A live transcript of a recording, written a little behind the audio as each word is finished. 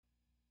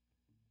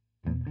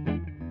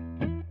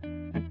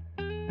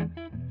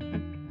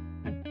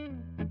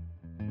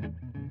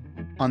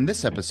On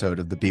this episode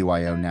of the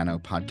BYO Nano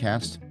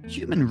podcast,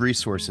 human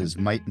resources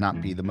might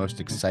not be the most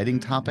exciting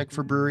topic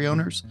for brewery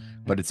owners,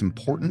 but it's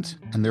important,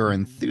 and there are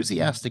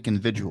enthusiastic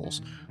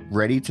individuals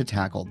ready to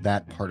tackle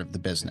that part of the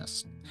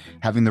business.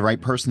 Having the right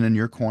person in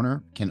your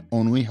corner can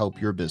only help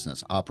your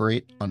business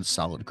operate on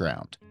solid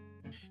ground.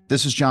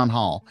 This is John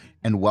Hall,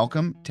 and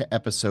welcome to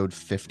episode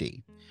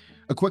 50.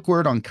 A quick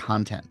word on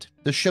content.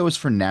 This show is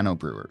for nano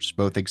brewers,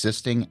 both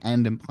existing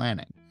and in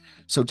planning.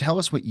 So tell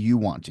us what you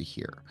want to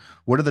hear.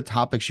 What are the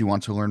topics you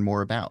want to learn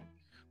more about?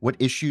 What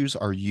issues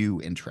are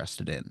you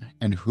interested in?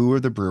 And who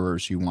are the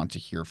brewers you want to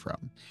hear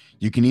from?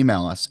 You can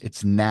email us.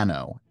 It's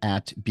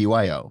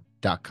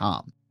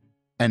nano@byo.com.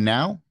 And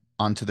now,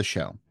 on to the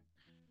show.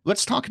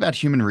 Let's talk about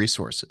human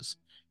resources.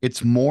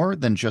 It's more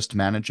than just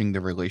managing the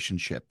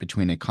relationship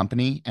between a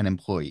company and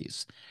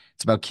employees.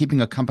 It's about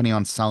keeping a company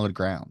on solid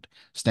ground,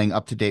 staying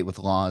up to date with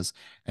laws,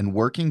 and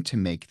working to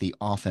make the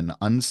often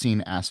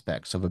unseen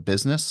aspects of a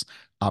business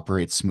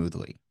operate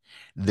smoothly.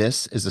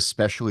 This is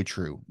especially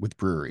true with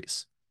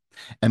breweries.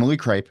 Emily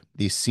Kripe,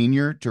 the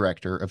Senior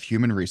Director of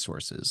Human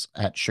Resources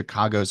at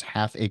Chicago's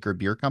Half Acre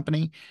Beer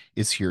Company,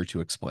 is here to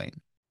explain.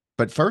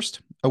 But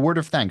first, a word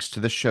of thanks to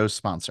this show's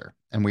sponsor,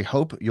 and we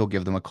hope you'll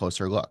give them a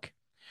closer look.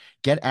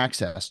 Get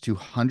access to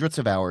hundreds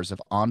of hours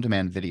of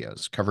on-demand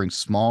videos covering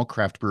small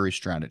craft brewery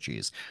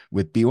strategies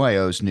with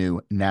BYO's new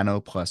Nano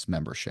Plus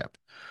membership.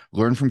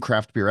 Learn from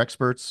craft beer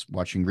experts,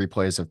 watching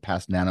replays of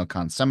past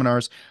NanoCon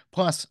seminars,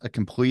 plus a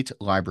complete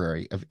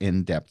library of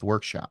in-depth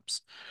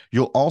workshops.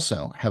 You'll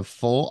also have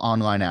full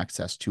online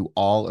access to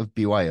all of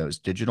BYO's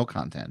digital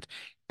content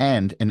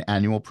and an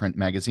annual print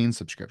magazine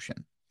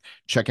subscription.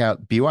 Check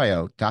out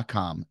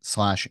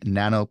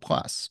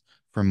byo.com/nanoplus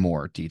for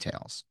more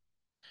details.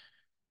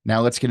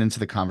 Now let's get into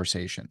the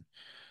conversation.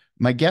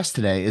 My guest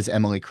today is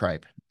Emily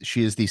Kripe.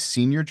 She is the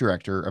Senior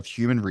Director of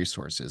Human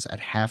Resources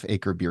at Half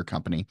Acre Beer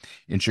Company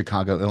in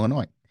Chicago,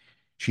 Illinois.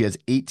 She has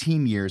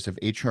 18 years of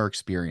HR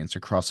experience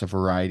across a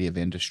variety of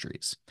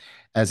industries.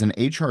 As an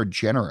HR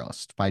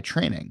generalist by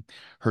training,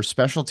 her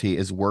specialty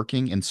is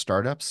working in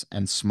startups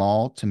and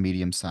small to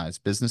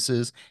medium-sized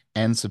businesses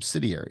and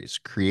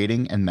subsidiaries,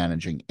 creating and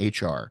managing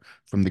HR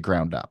from the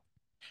ground up.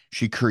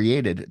 She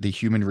created the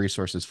human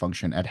resources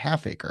function at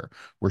Half Acre,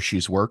 where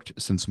she's worked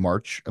since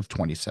March of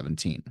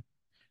 2017.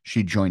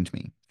 She joined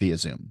me via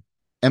Zoom.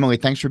 Emily,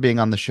 thanks for being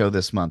on the show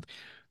this month.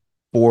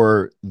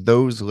 For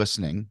those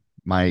listening,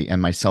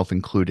 myself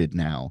included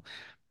now,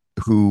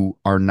 who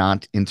are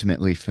not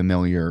intimately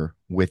familiar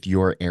with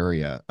your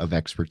area of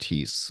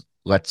expertise,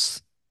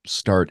 let's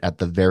start at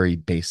the very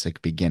basic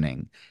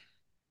beginning.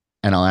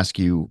 And I'll ask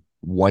you,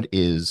 what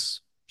is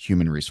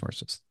human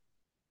resources?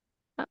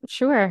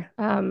 Sure.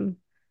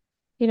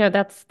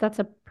 That's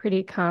a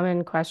pretty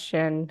common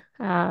question,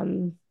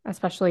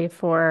 especially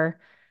for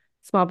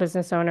small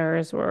business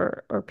owners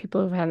or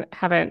people who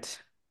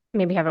haven't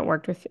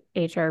worked with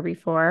HR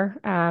before.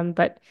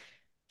 But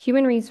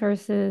human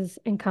resources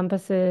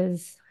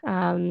encompasses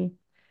a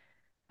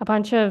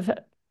bunch of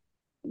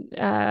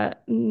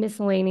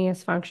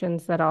miscellaneous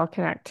functions that all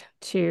connect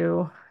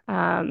to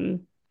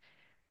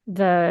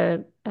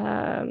the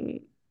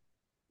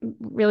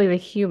really the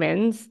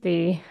humans,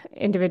 the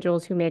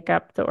individuals who make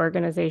up the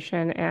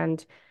organization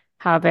and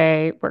how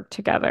they work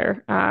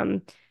together.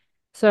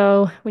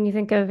 So when you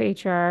think of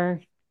HR,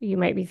 you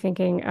might be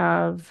thinking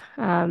of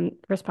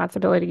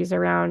responsibilities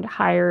around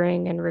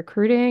hiring and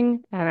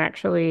recruiting, and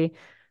actually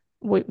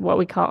what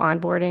we call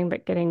onboarding,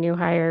 but getting new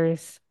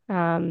hires,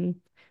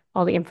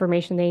 all the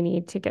information they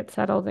need to get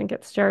settled and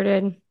get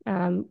started.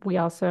 We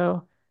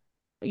also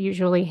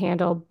usually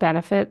handle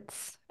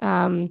benefits,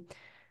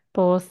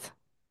 both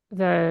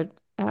the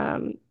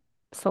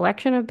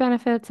selection of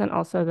benefits and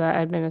also the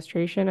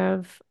administration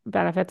of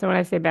benefits. And when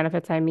I say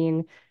benefits, I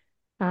mean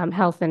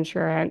health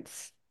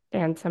insurance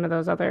and some of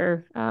those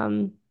other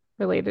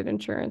related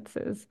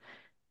insurances,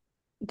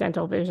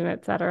 dental, vision,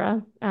 et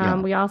cetera.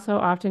 Yeah. We also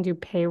often do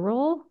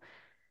payroll.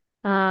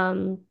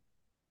 Um,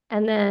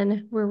 and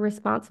then we're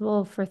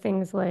responsible for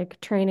things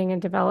like training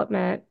and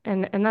development.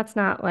 And that's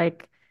not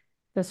like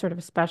the sort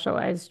of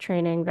specialized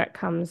training that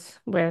comes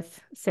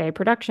with, say,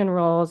 production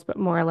roles, but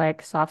more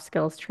like soft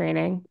skills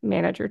training,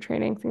 manager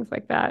training, things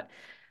like that.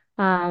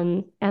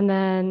 And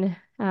then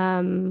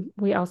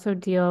we also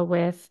deal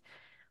with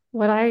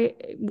what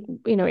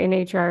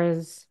in HR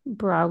is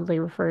broadly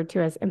referred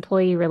to as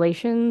employee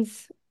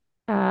relations.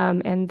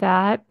 And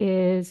that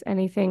is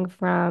anything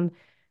from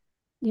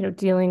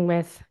dealing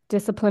with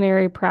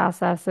disciplinary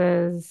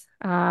processes.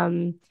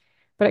 But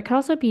it can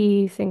also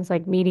be things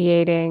like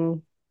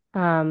mediating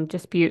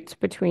disputes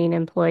between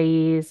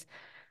employees,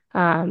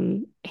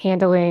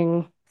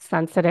 handling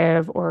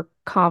sensitive or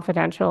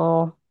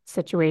confidential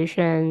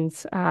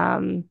situations,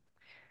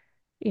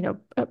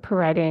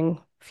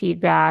 providing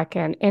feedback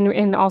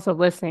and also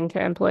listening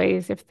to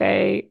employees if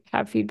they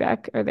have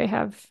feedback or they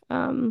have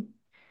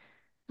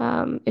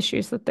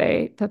issues that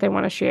they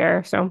want to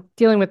share. So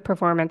dealing with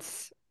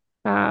performance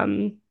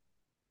um,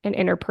 and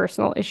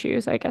interpersonal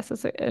issues, I guess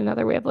is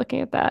another way of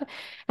looking at that.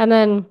 And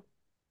then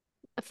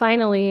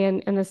finally,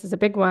 and this is a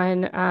big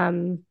one,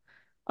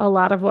 a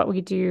lot of what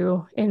we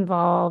do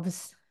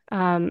involves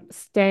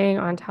staying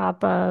on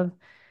top of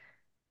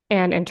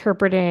and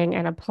interpreting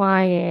and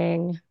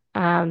applying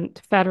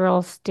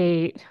federal,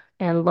 state,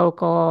 and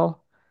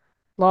local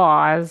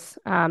laws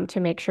to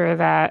make sure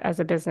that as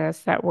a business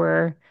that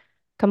we're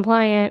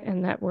compliant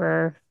and that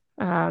we're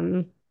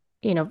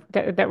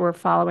that we're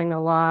following the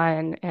law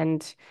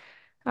and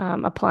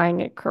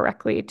applying it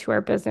correctly to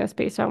our business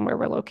based on where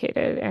we're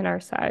located and our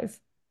size.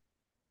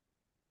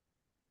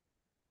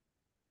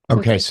 So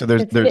Okay, so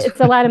there's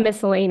it's a lot of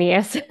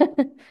miscellaneous.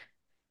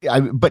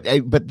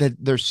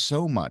 there's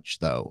so much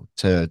though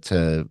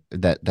to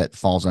that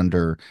falls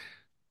under,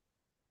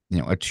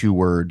 a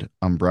two-word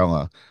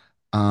umbrella.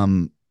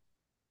 Um,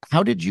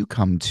 how did you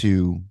come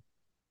to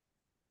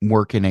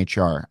work in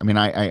HR? I mean,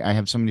 I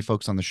have so many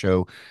folks on the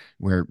show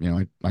where,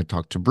 I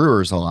talk to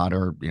brewers a lot,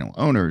 or,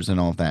 owners and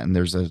all of that. And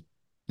there's a,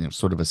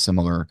 sort of a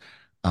similar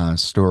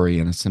story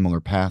and a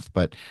similar path,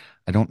 but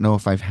I don't know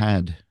if I've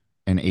had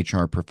an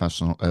HR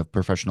professional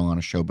on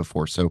a show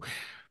before. So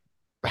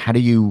how do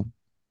you,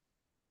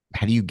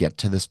 how do you get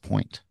to this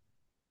point?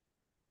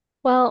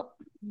 Well,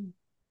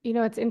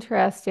 it's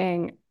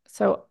interesting.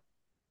 So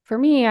for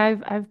me,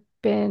 I've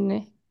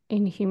been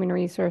in human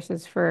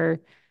resources for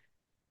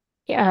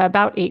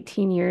about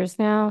 18 years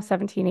now,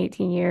 17,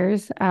 18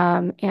 years.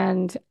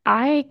 And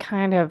I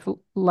kind of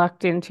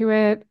lucked into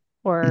it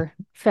or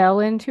fell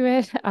into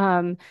it.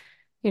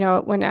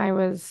 When I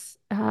was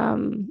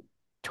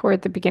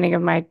toward the beginning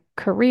of my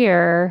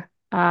career,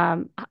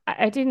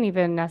 I didn't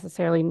even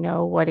necessarily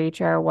know what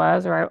HR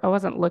was, or I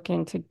wasn't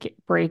looking to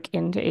break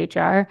into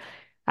HR.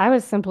 I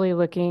was simply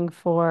looking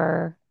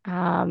for,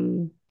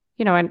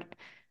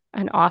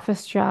 an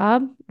office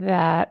job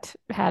that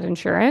had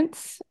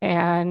insurance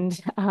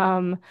and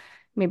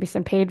maybe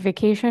some paid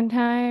vacation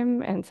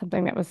time and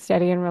something that was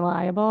steady and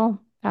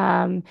reliable.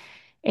 And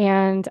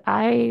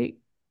I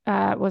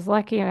was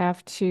lucky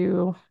enough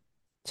to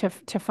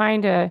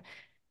find a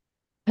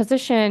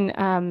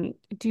position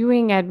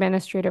doing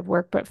administrative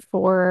work, but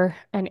for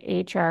an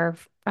HR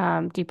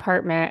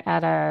department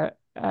at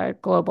a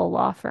global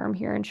law firm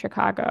here in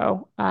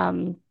Chicago.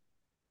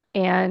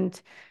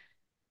 And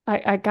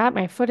I got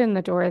my foot in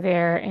the door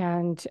there,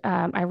 and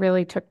I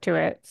really took to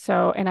it.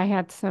 So, and I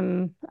had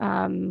some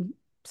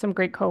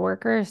great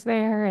coworkers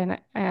there,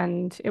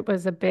 and it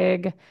was a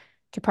big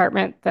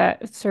department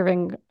that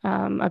serving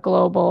a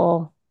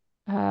global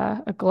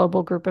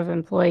group of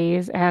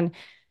employees, and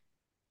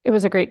it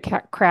was a great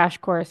crash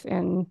course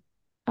in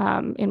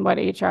what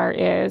HR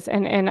is,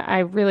 and I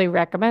really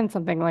recommend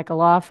something like a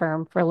law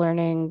firm for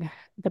learning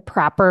the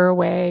proper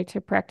way to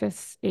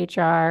practice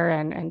HR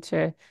and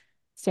to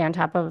stay on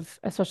top of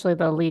especially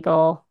the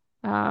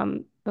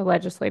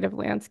legislative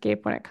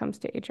landscape when it comes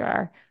to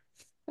HR.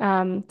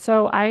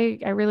 So I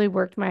really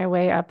worked my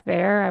way up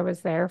there. I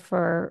was there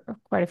for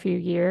quite a few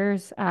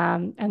years,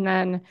 and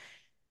then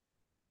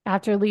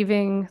after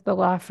leaving the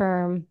law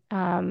firm,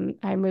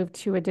 I moved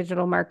to a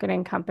digital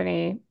marketing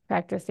company,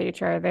 practiced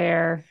HR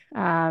there,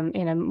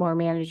 in a more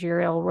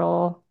managerial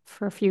role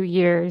for a few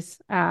years.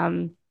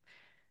 And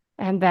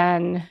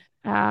then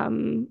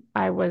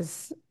I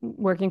was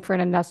working for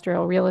an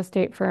industrial real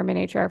estate firm in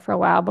HR for a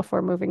while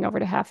before moving over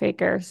to Half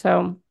Acre.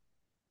 So,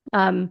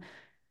 um,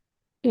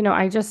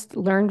 I just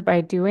learned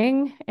by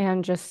doing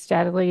and just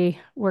steadily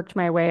worked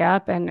my way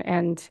up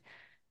and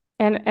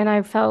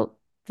I felt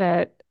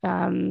that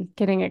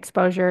getting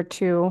exposure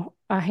to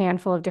a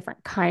handful of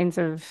different kinds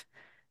of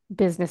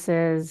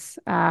businesses,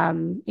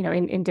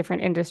 in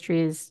different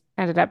industries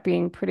ended up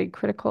being pretty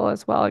critical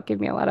as well. It gave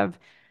me a lot of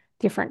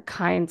different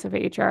kinds of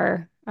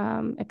HR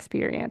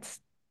experience.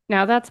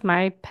 Now that's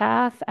my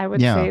path. I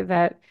would Yeah. say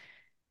that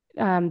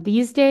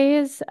these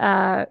days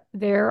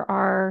there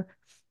are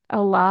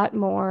a lot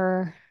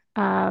more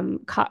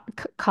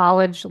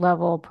college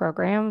level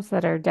programs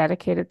that are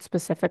dedicated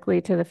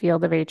specifically to the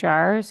field of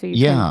HR. So you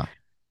can Yeah.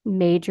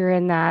 major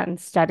in that and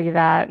study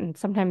that. And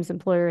sometimes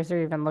employers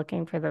are even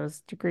looking for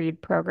those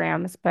degreed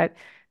programs, but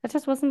that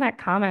just wasn't that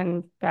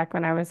common back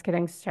when I was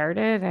getting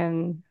started.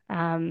 And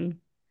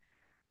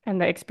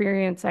the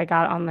experience I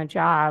got on the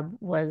job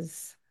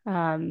was,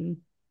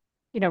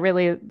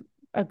 really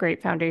a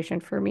great foundation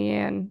for me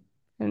and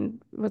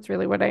was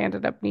really what I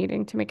ended up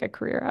needing to make a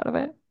career out of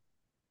it.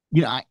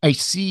 I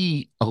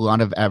see a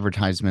lot of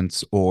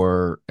advertisements,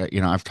 or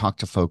I've talked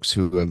to folks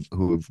who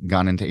have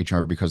gone into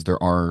HR because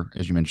there are,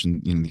 as you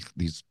mentioned,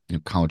 these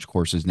college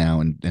courses now,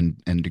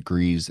 and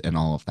degrees and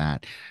all of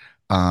that.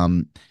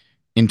 Um,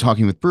 in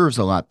talking with brewers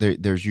a lot,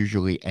 there's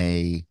usually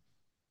a,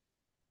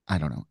 I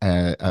don't know,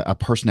 a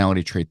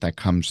personality trait that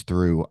comes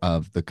through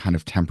of the kind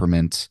of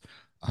temperament,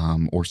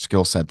 or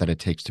skill set that it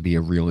takes to be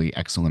a really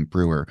excellent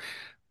brewer.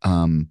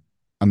 Um,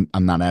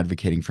 I'm not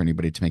advocating for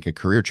anybody to make a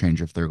career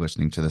change if they're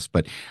listening to this,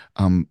 but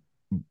um,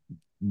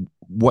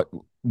 what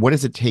what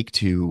does it take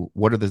to,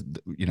 what are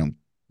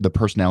the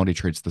personality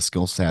traits, the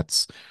skill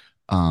sets,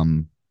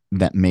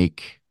 that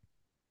make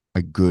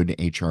a good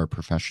HR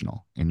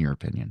professional, in your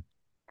opinion?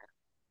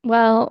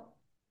 Well,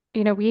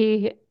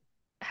 we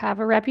have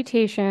a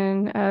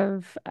reputation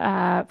of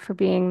for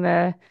being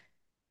the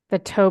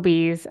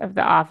Tobys of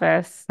the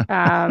office.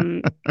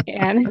 And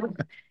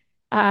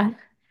uh,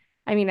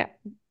 I mean,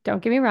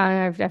 don't get me wrong,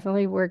 I've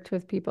definitely worked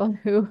with people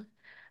who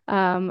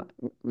um,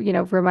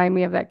 remind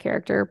me of that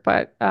character,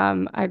 but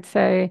I'd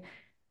say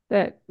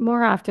that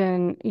more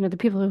often, the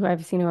people who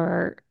I've seen who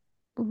are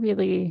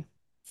really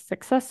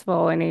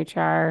successful in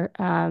HR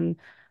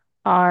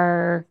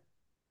are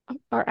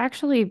are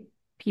actually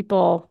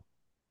people,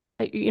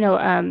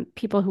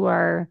 people who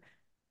are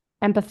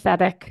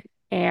empathetic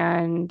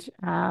and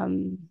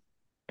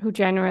who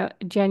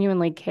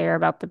genuinely care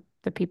about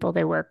the people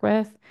they work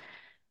with.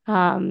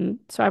 So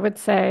I would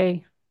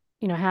say,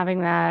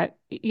 having that,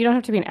 you don't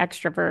have to be an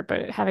extrovert,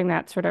 but having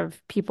that sort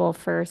of people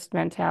first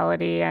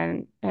mentality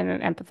and an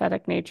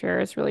empathetic nature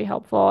is really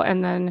helpful.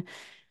 And then,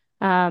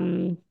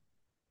 um,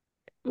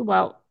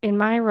 well, in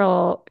my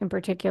role in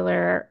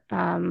particular,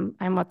 I'm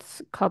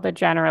what's called a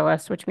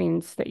generalist, which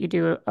means that you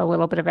do a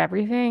little bit of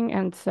everything.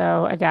 And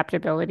so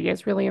adaptability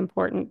is really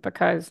important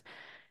because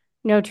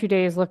no 2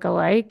 days look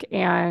alike.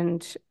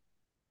 And,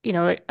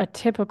 a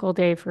typical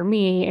day for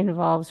me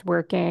involves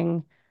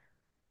working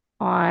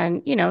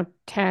on,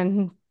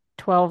 10,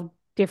 12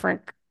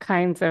 different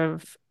kinds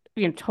of,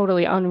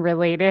 totally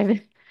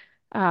unrelated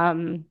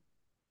um,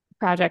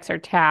 projects or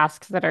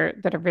tasks that are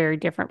very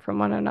different from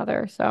one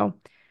another. So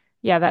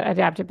yeah, that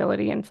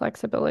adaptability and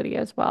flexibility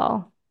as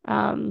well.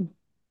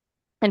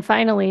 And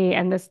finally,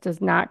 and this does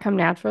not come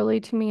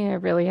naturally to me, I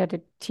really had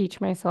to teach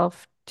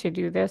myself to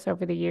do this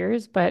over the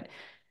years, but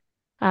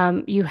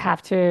you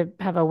have to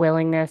have a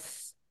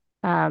willingness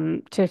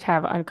to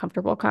have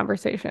uncomfortable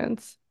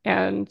conversations.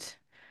 And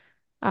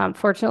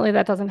fortunately,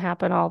 that doesn't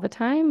happen all the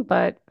time,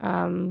 but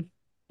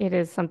it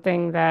is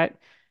something that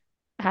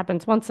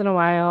happens once in a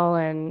while.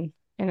 And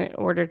in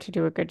order to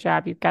do a good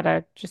job, you've got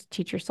to just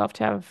teach yourself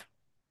to have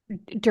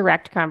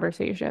direct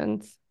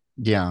conversations.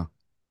 Yeah.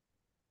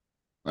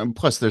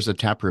 Plus, there's a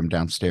tap room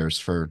downstairs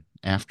for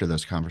after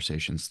those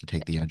conversations to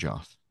take the edge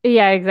off.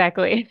 Yeah,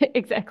 exactly.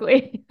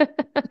 Exactly.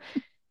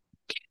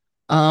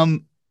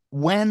 Um,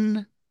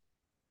 when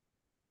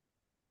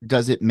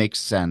does it make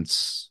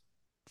sense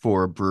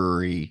for a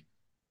brewery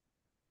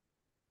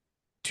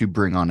to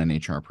bring on an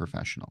HR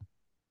professional?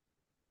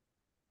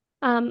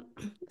 Um,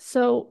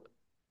 so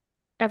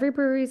every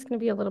brewery is going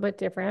to be a little bit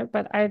different,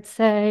 but I'd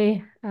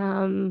say,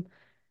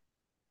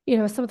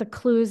 some of the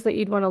clues that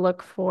you'd want to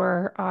look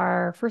for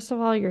are, first of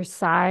all, your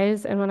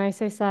size. And when I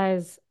say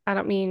size, I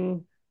don't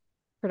mean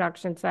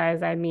production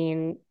size, I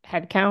mean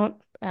head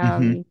count.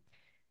 Hmm.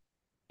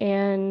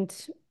 And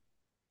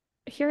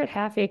here at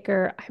Half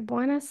Acre, I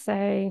want to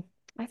say,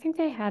 I think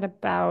they had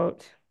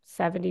about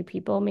 70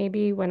 people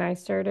maybe when I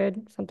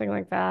started, something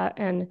like that.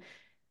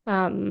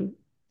 Um,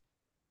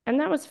 and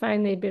that was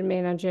fine. They'd been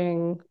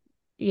managing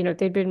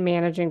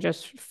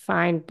just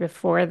fine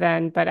before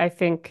then, but I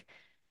think,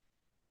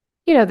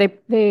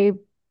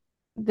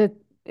 the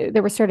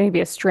there was starting to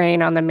be a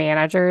strain on the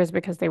managers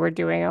because they were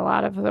doing a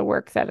lot of the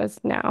work that is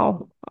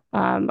now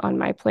on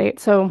my plate.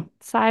 So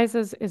size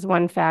is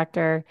one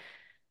factor.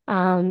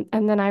 And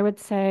then I would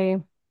say,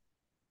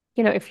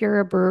 if you're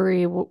a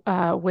brewery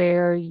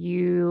where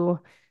you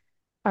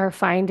are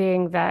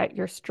finding that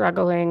you're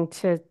struggling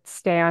to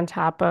stay on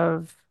top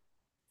of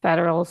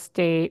federal,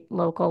 state,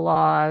 local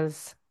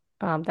laws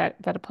that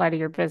apply to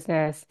your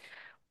business,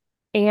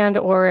 and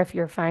or if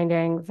you're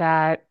finding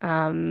that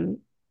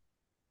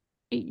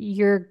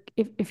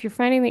if you're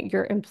finding that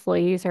your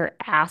employees are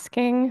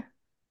asking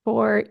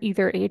for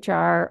either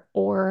HR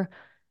or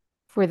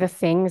for the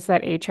things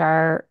that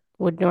HR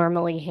would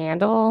normally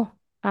handle,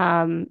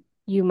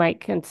 you might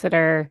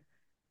consider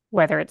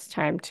whether it's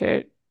time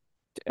to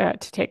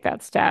take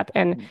that step.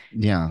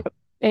 Yeah.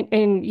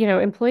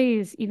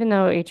 Employees, even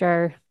though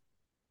HR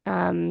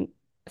um,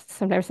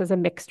 sometimes has a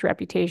mixed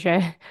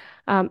reputation,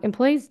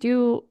 employees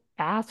do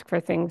ask for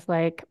things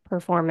like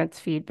performance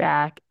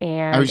feedback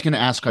I was and going to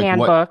ask like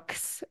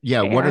handbooks.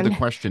 what are the And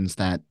questions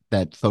that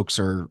folks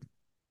are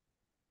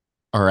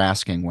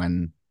asking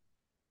when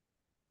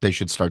they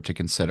should start to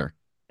consider?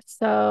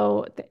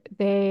 so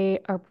they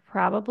are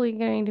probably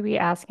going to be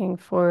asking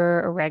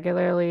for a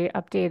regularly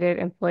updated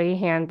employee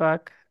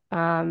handbook.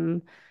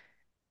 Um,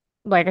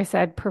 like I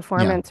said,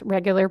 Yeah,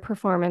 regular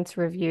performance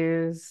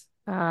reviews,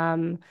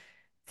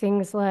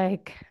 things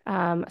like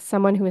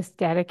someone who is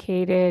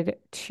dedicated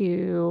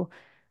to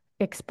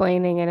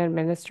explaining and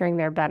administering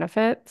their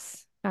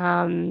benefits.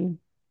 Because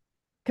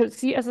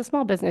see, as a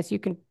small business, you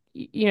can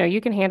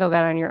handle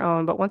that on your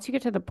own. But once you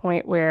get to the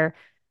point where,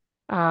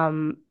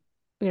 um,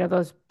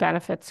 those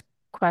benefits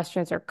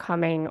questions are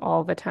coming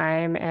all the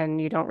time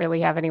and you don't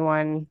really have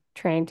anyone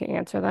trained to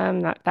answer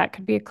them, that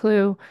could be a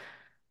clue.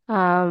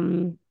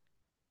 Um,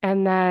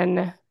 and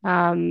then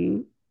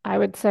I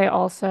would say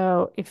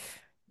also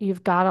if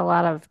you've got a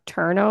lot of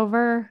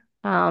turnover,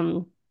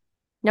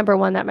 number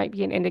one, that might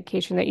be an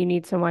indication that you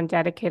need someone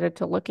dedicated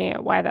to looking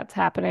at why that's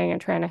happening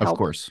and trying to of help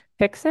course.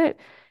 fix it.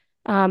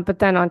 But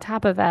then on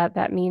top of that,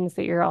 that means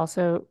that you're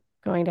also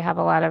going to have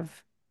a lot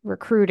of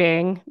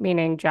recruiting,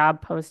 meaning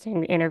job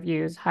posting,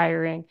 interviews,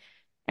 hiring,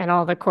 and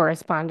all the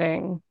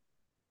corresponding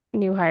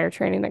new hire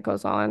training that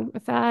goes on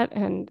with that.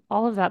 And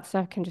all of that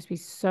stuff can just be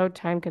so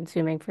time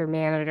consuming for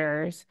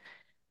managers.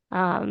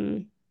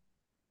 Um,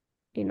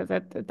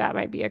 that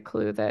might be a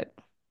clue that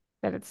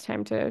it's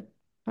time to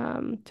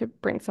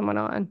bring someone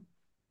on.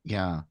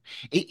 Yeah.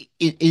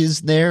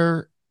 Is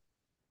there,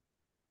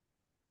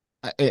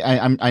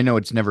 I know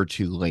it's never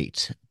too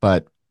late,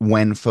 but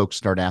when folks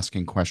start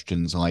asking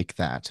questions like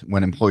that,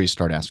 when employees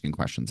start asking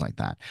questions like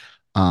that,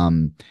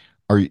 um,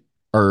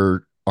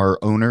 are are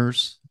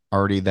owners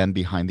already then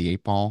behind the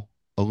eight ball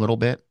a little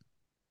bit?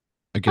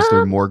 Like, is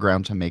there Um, more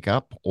ground to make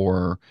up,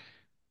 or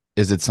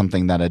is it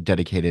something that a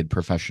dedicated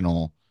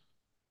professional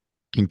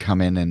can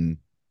come in and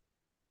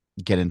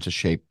get into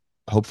shape,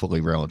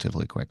 hopefully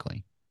relatively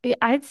quickly?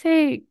 I'd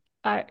say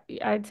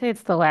I'd say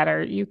it's the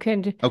latter. You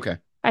could Okay.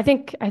 I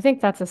think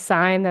that's a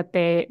sign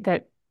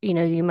that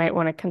you might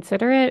want to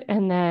consider it.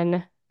 And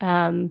then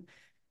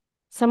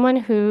someone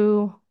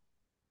who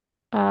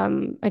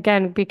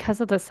again,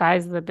 because of the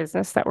size of the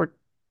business that we're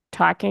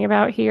talking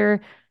about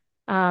here,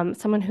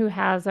 someone who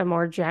has a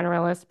more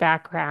generalist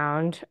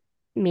background,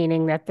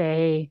 meaning that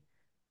they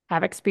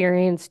have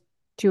experience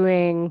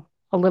doing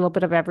a little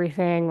bit of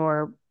everything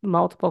or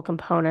multiple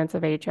components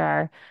of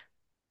HR.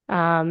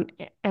 Um,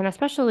 and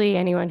especially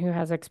anyone who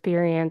has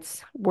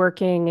experience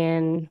working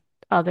in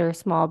other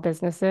small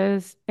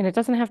businesses. And it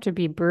doesn't have to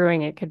be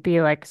brewing, it could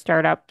be like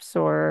startups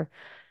or,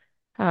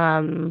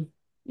 um,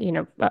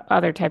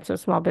 other types of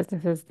small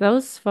businesses.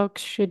 Those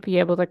folks should be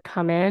able to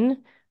come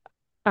in,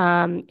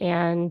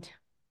 and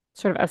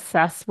sort of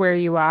assess where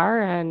you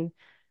are and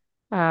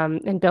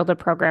build a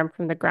program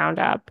from the ground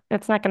up.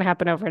 It's not going to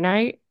happen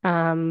overnight,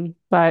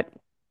 but,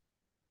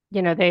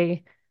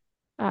 they,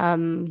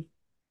 um,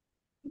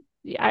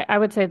 I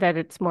would say that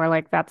it's more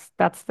like that's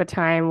the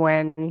time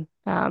when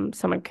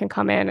someone can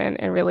come in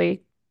and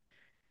really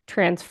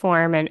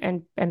transform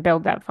and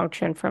build that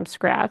function from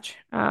scratch,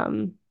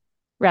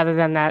 rather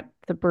than that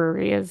the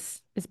brewery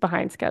is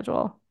behind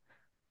schedule.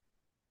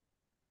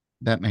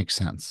 That makes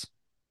sense.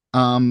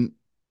 Um,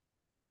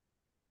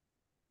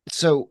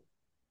 so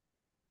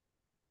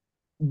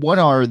what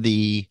are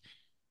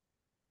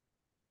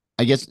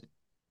I guess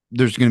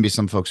there's going to be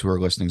some folks who are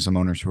listening, some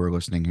owners who are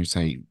listening who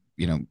say,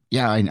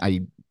 yeah,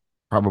 I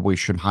probably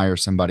should hire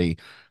somebody.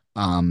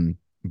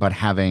 But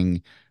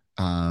having,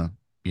 uh,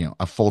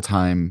 a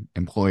full-time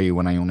employee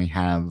when I only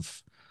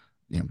have,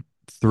 you know,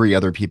 three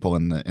other people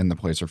in the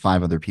place or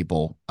five other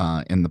people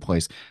in the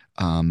place,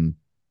 um,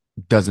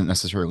 doesn't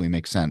necessarily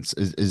make sense.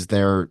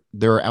 There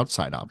are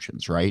outside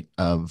options, right?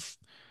 Of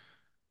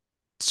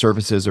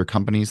services or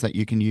companies that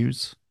you can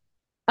use?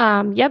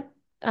 Yep.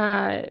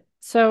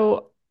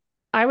 So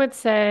I would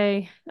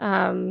say,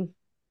 to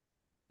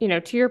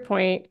your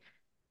point,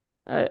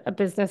 a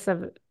business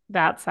of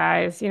that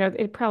size,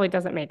 it probably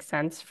doesn't make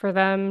sense for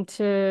them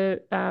to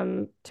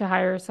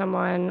hire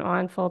someone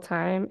on full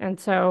time. And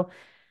so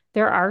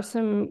there are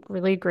some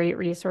really great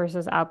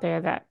resources out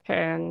there that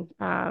can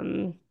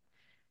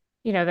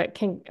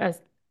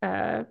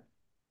uh,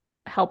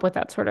 help with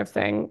that sort of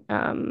thing,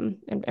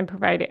 and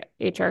provide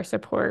HR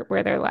support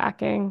where they're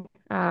lacking.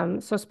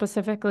 So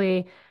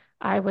specifically,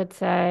 I would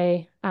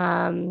say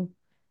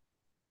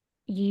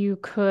you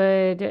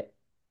could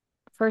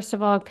first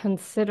of all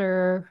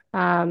consider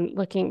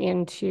looking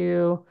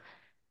into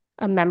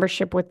a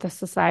membership with the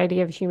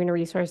Society of Human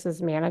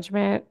Resources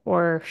Management,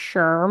 or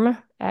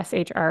SHRM,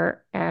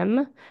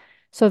 SHRM.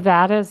 So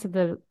that is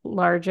the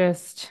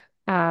largest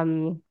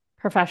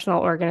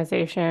professional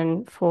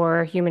organization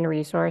for human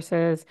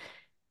resources.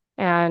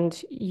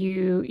 And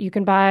you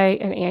can buy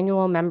an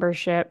annual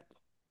membership.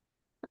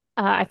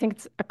 I think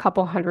it's a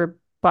couple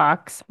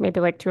 $100, maybe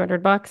like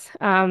 $200.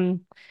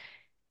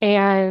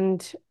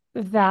 And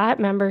that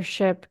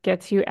membership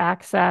gets you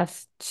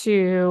access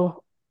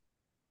to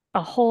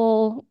a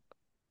whole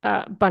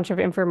bunch of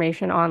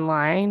information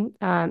online.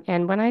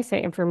 And when I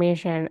say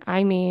information,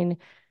 I mean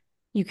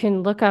you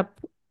can look up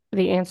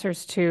the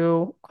answers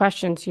to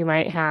questions you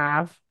might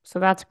have. So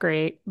that's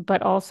great.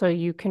 But also,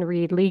 you can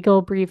read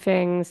legal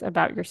briefings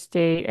about your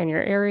state and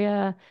your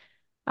area.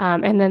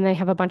 And then they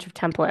have a bunch of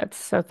templates.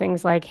 So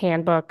things like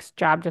handbooks,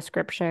 job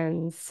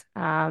descriptions,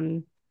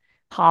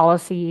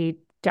 policy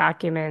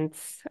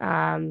documents,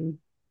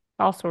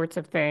 all sorts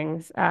of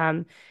things.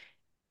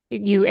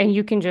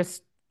 You can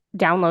just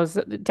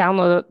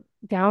download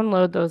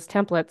download those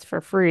templates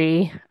for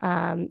free,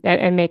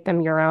 and make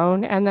them your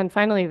own. And then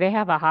finally, they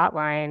have a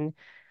hotline,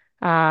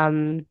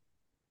 um,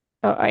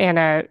 and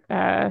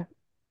a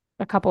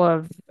couple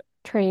of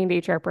trained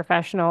HR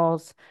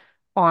professionals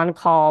on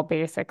call,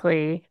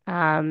 basically,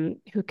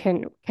 who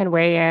can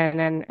weigh in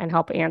and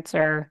help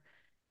answer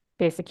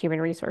basic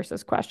human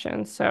resources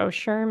questions. So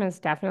SHRM is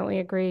definitely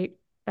a great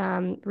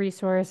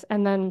resource.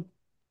 And then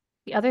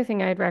the other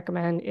thing I'd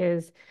recommend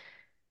is,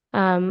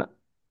 um,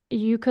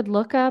 you could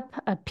look up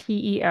a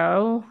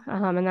PEO,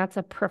 and that's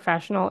a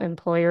professional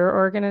employer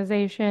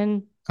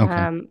organization.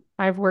 Okay.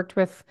 I've worked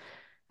with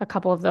a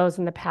couple of those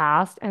in the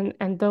past, and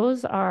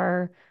those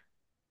are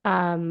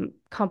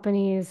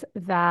companies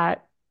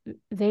that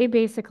they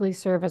basically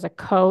serve as a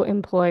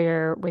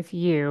co-employer with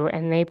you,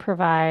 and they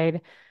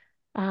provide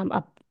um,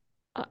 a,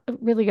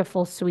 really a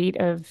full suite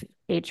of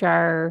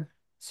HR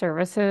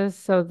services.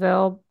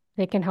 So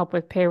they can help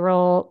with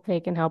payroll, they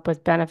can help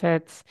with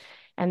benefits,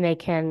 and they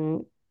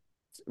can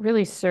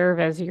really serve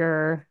as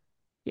your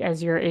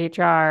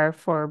HR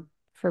for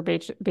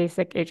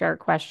basic HR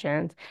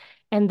questions.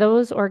 And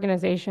those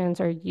organizations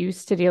are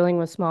used to dealing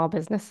with small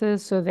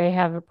businesses, so they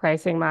have a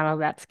pricing model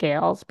that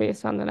scales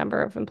based on the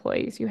number of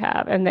employees you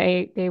have. And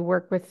they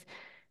work with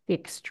the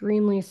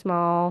extremely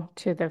small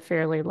to the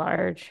fairly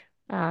large.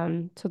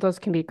 So those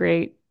can be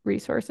great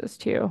resources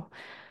too.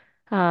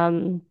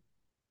 Um,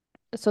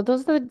 so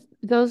those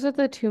are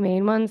the two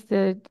main ones.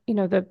 The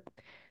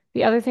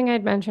other thing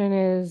I'd mention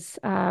is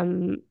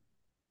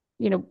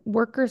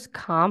workers'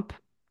 comp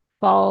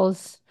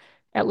falls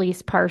at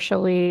least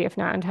partially, if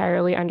not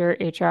entirely, under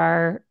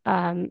HR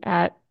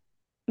at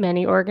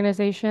many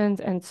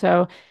organizations. And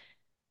so,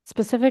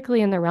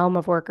 specifically in the realm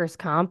of workers'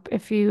 comp,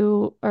 if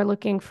you are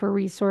looking for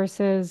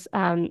resources,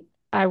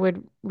 I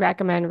would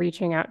recommend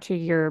reaching out to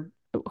your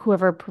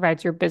whoever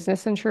provides your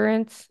business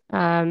insurance,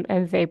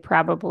 and they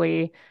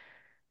probably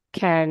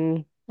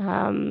can,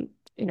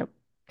 you know,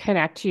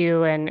 connect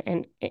you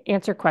and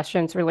answer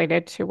questions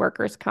related to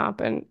workers'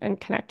 comp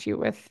and connect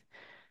you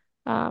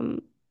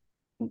um,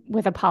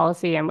 with a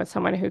policy and with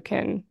someone who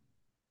can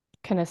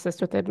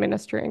assist with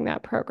administering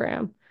that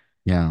program.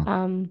 Yeah.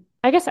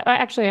 I guess I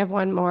actually have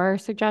one more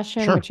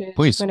suggestion, Sure. which is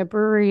Please. when a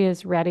brewery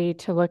is ready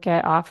to look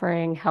at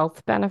offering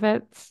health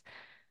benefits,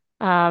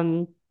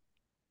 um,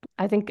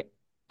 I think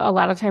a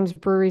lot of times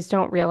breweries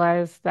don't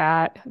realize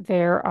that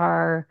there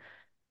are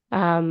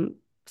um,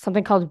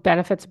 something called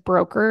benefits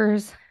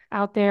brokers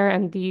out there,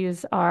 and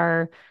these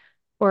are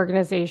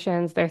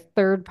organizations, they're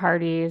third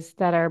parties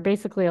that are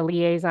basically a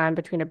liaison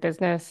between a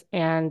business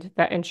and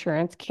the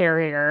insurance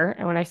carrier.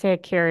 And when I say a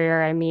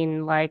carrier, I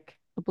mean like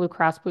a Blue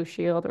Cross Blue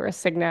Shield or a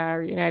Cigna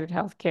or United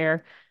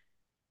Healthcare.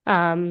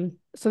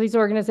 So these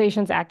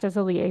organizations act as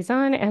a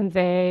liaison and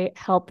they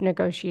help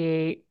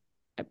negotiate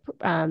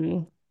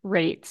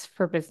rates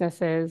for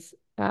businesses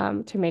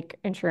to make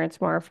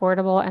insurance more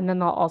affordable. And then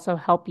they'll also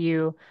help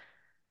you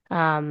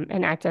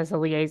and act as a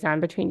liaison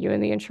between you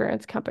and the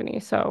insurance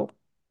company. So,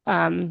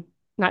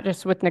 not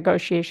just with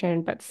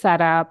negotiation, but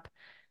set up.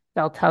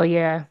 They'll tell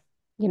you,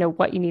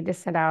 what you need to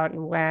send out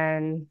and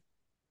when.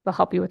 They'll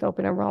help you with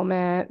open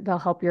enrollment. They'll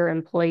help your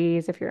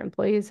employees if your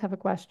employees have a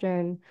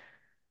question.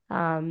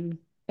 Um,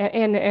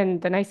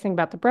 and the nice thing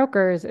about the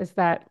brokers is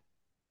that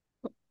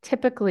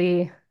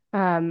typically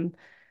um,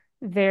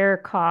 their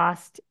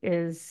cost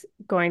is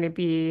going to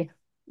be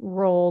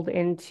rolled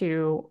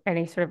into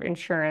any sort of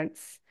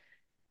insurance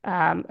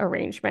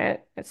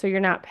arrangement. So you're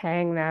not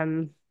paying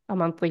them a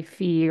monthly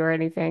fee or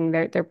anything.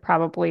 They're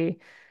probably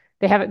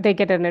they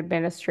get an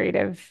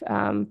administrative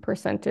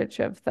percentage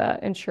of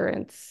the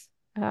insurance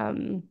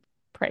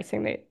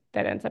pricing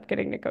that ends up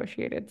getting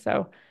negotiated.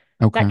 So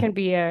that Okay. can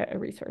be a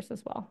resource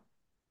as well.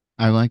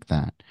 I like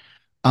that.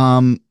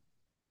 Um,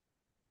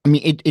 I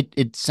mean,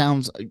 it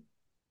sounds,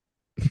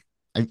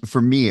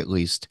 for me at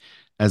least,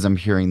 as I'm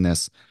hearing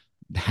this,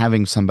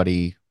 having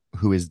somebody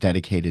who is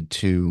dedicated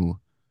to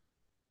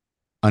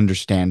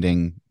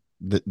understanding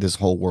this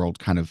whole world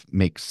kind of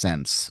makes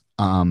sense.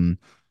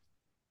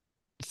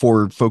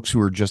 For folks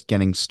who are just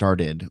getting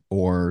started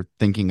or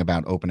thinking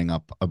about opening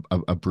up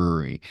a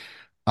brewery,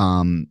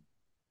 um,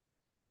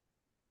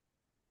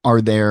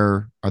 are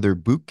there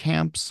boot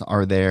camps?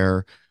 Are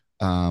there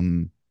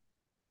um,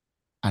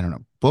 I don't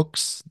know,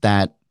 books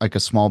that like a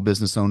small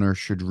business owner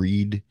should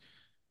read?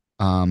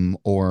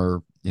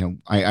 Or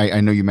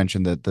I know you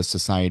mentioned the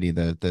society,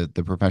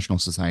 the professional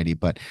society,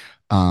 but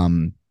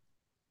um,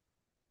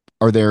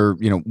 are there,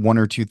 one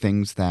or two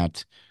things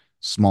that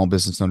small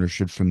business owners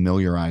should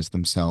familiarize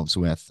themselves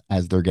with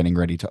as they're getting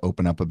ready to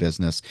open up a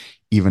business,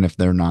 even if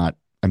they're not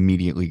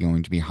immediately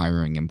going to be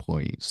hiring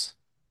employees?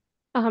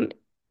 Um,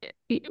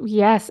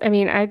 yes, I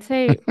mean, I'd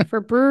say for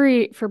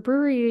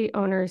brewery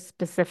owners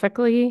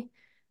specifically,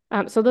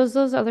 so those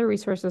other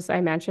resources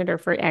I mentioned are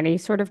for any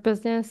sort of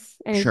business,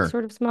 any Sure.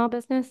 sort of small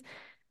business.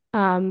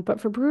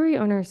 But for brewery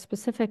owners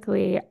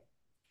specifically,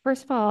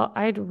 first of all,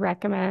 I'd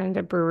recommend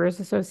a Brewers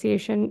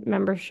Association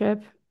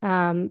membership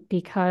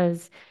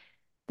because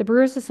the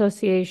Brewers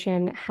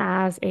Association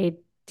has a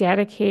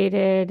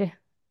dedicated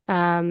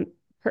um,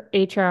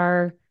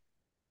 HR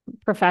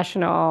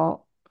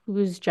professional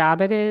whose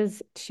job it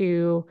is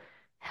to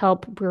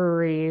help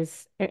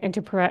breweries and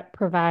to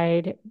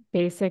provide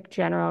basic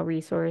general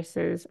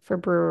resources for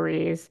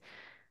breweries.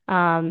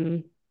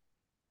 Um,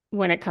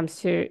 when it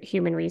comes to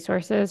human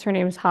resources. Her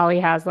name is Holly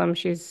Haslam.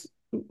 She's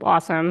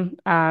awesome.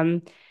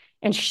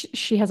 And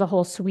she has a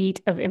whole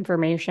suite of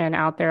information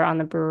out there on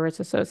the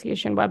Brewers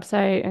Association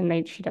website,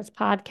 and she does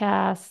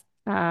podcasts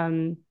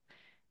and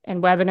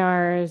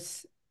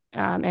webinars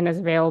and is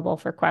available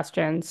for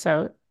questions.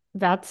 So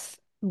that's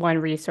one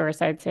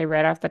resource I'd say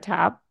right off the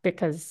top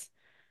because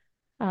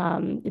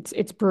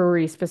It's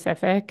brewery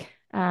specific,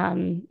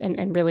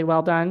 and really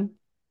well done.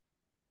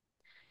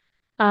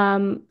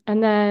 And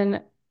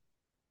then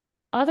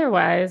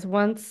otherwise,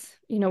 once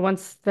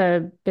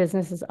the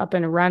business is up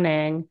and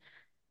running,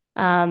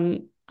 I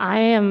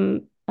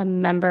am a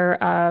member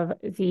of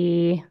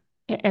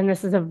and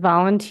this is a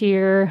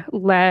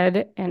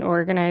volunteer-led and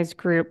organized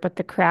group, but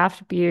the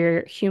Craft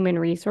Beer Human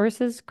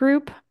Resources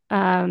Group.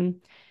 Um,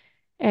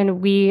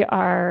 and we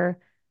are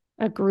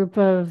a group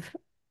of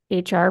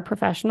HR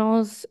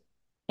professionals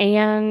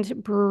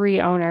and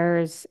brewery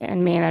owners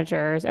and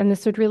managers. And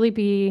this would really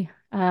be,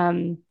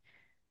 the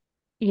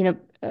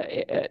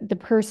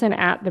person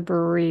at the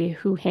brewery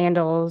who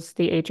handles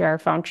the HR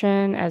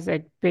function as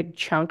a big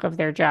chunk of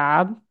their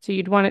job. So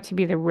you'd want it to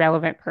be the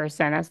relevant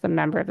person as the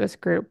member of this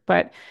group.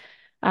 But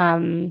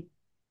um,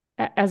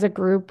 as a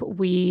group,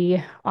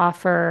 we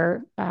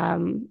offer,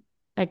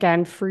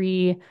 again,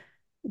 free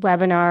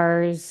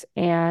webinars,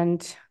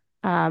 and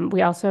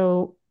we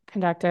also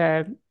conduct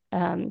a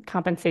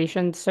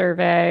compensation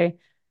survey,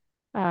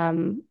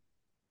 um,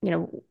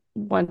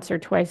 once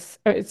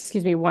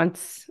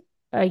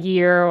a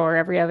year or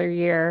every other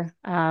year.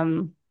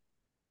 And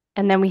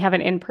then we have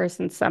an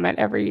in-person summit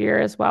every year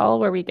as well,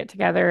 where we get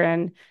together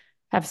and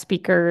have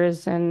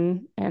speakers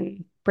and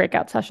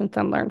breakout sessions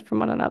and learn from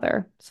one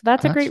another. So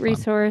that's a That's great fun.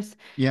 resource.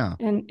 Yeah,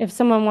 And if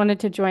someone wanted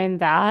to join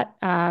that,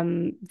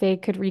 they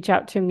could reach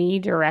out to me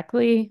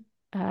directly,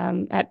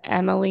 at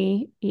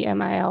Emily,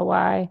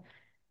 Emily,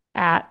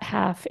 at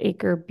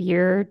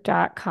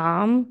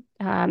halfacrebeer.com.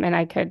 And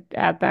I could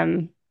add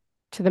them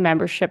to the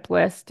membership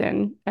list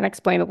and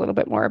explain a little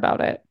bit more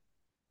about it.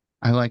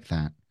 I like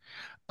that.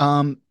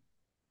 Um,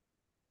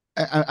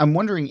 I'm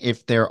wondering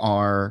if there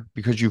are,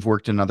 because you've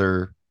worked in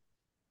other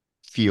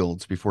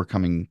fields before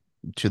coming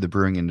to the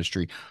brewing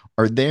industry,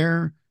 are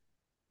there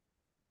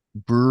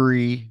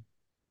brewery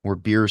or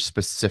beer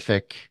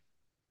specific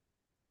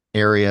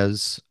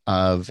areas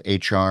of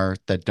HR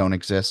that don't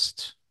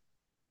exist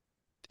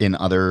in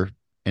other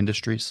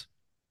industries?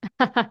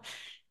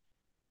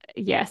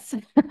 Yes.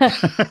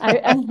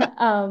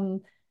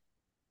 Um,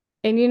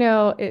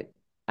 and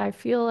I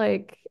feel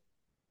like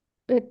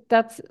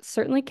that's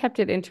certainly kept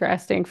it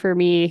interesting for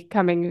me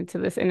coming into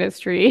this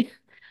industry.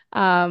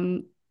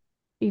 Um,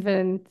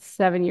 Even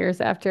 7 years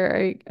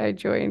after I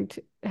joined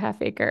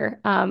Half Acre.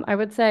 I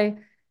would say,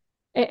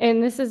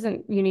 and this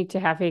isn't unique to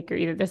Half Acre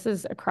either, this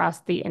is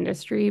across the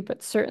industry,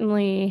 but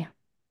certainly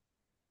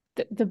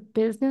the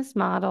business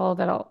model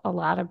that a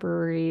lot of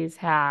breweries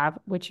have,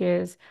 which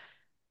is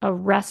a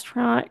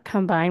restaurant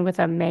combined with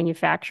a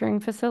manufacturing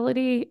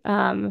facility,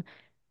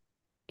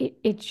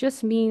 it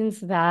just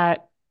means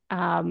that,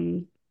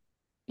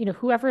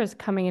 whoever is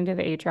coming into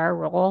the HR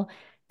role,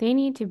 they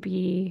need to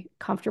be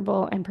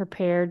comfortable and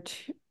prepared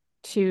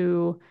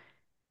to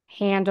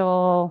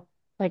handle,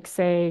 like,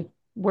 say,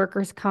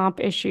 workers' comp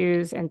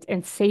issues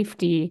and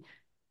safety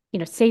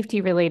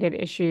related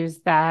issues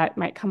that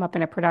might come up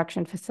in a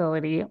production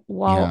facility,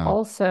 while Yeah.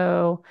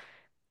 also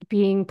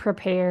being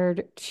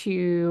prepared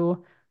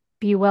to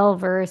be well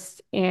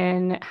versed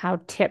in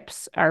how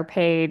tips are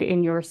paid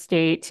in your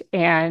state,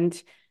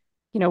 and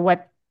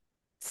what,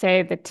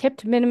 say, the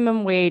tipped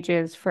minimum wage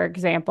is, for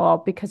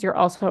example, because you're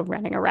also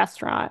running a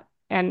restaurant.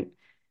 And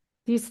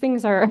these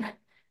things are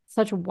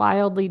such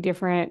wildly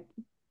different.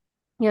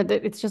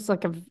 It's just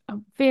like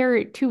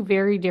two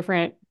very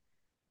different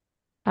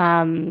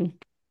um,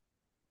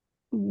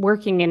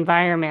 working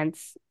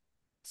environments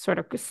sort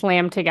of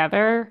slammed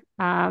together.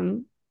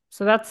 So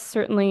that's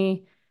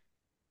certainly,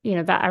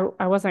 that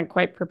I wasn't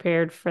quite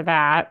prepared for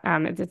that.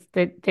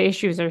 The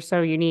issues are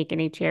so unique in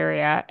each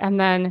area. And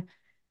then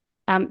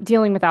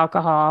dealing with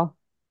alcohol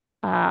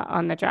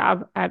on the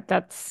job,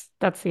 that's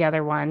the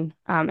other one.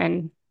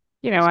 And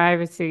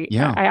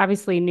Yeah. I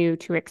obviously knew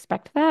to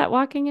expect that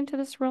walking into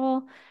this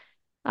role.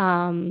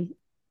 Um,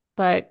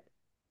 but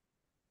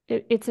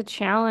it's a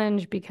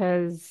challenge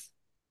because,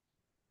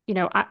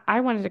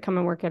 I wanted to come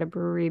and work at a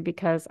brewery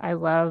because I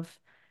love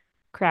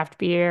craft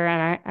beer,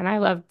 and I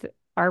loved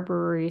our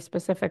brewery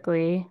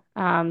specifically.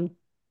 And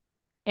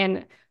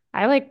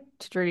I like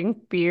to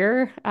drink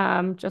beer,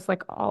 just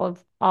like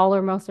all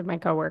or most of my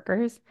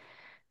coworkers.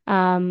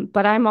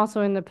 But I'm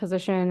also in the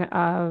position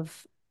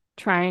of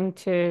trying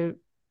to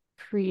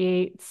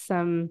create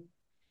some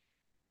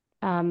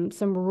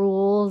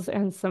rules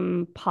and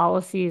some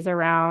policies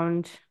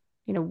around,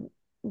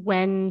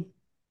 when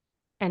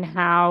and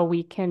how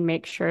we can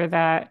make sure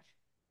that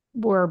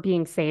we're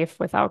being safe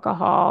with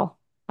alcohol,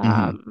 Hmm.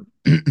 um,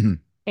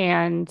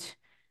 and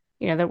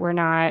that we're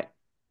not,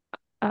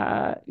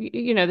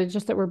 that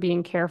just that we're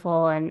being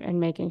careful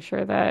and making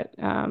sure that,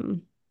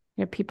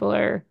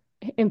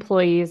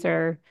 employees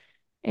are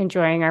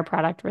enjoying our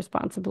product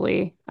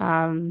responsibly.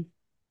 And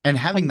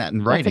having And that in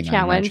that's a writing,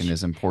 I imagine, challenge.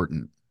 is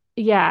important.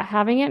 Yeah,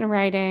 having it in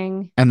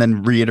writing, And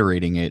then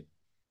reiterating it,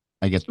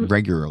 I guess,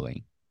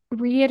 regularly.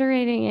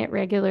 reiterating it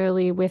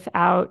regularly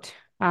without,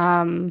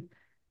 while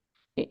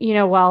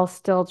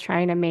still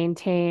trying to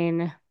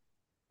maintain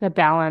the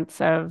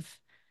balance of,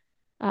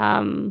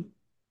 um,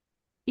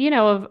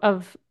 of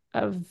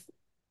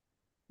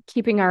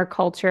keeping our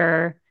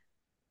culture,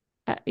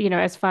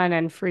 as fun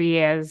and free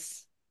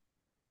as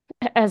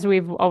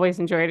we've always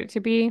enjoyed it to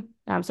be.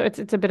 So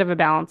it's a bit of a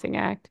balancing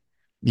act.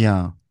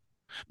 Yeah.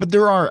 But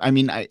there are, I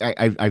mean,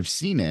 I've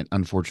seen it,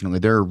 unfortunately.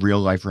 There are real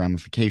life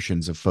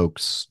ramifications of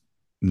folks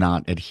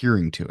not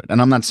adhering to it.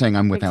 And I'm not saying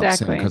I'm without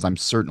sin Exactly. because I'm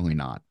certainly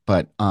not.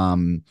 But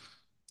um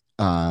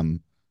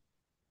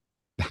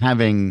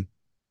having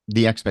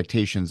the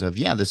expectations of,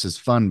 yeah, this is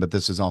fun, but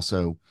this is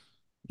also,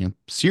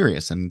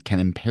 serious and can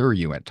impair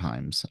you at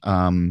times.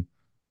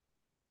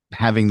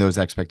 Having those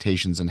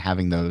expectations and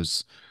having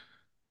those,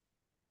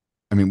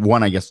 I mean,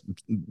 one, I guess,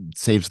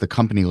 saves the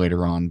company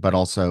later on, but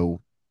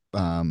also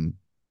um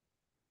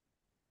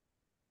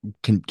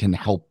can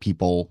help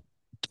people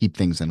keep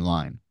things in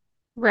line.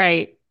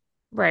 Right.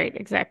 Right.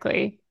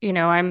 Exactly.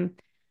 I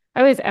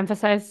always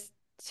emphasize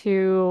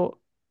to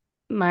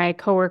my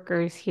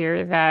coworkers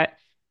here that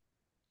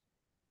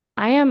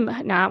I am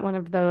not one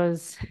of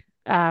those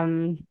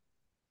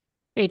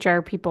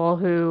HR people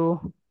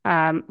who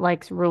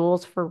likes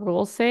rules for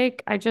rules'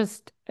 sake. I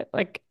just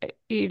like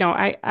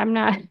I'm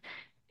not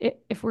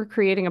if we're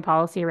creating a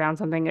policy around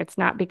something, it's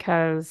not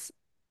because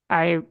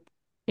I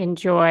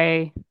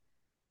enjoy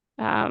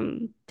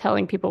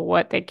telling people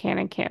what they can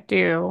and can't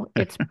do.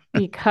 It's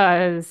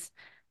because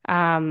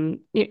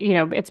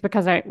it's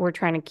because we're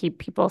trying to keep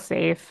people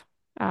safe.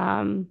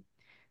 Um,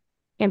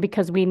 and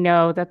because we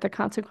know that the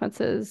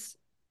consequences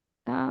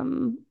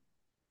um,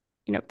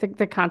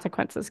 the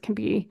consequences can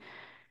be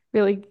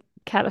really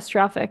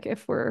catastrophic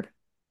if we're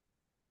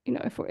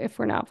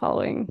not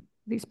following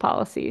these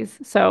policies.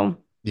 So,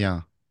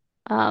 Yeah.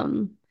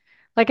 um,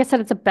 like I said,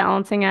 it's a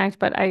balancing act,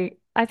 but I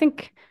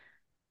think,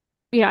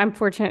 I'm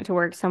fortunate to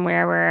work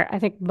somewhere where I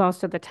think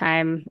most of the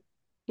time,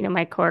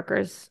 my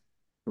coworkers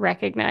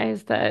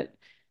recognize that,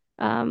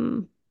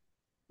 um,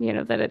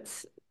 that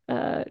it's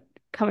uh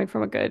coming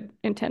from a good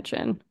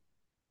intention.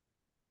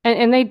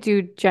 And they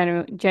do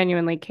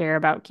genuinely care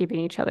about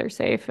keeping each other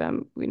safe.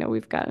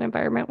 We've got an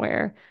environment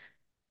where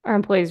our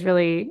employees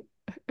really,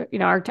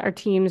 our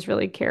teams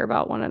really care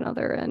about one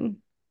another, and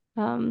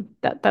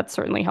that's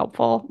certainly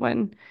helpful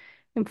when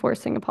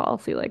enforcing a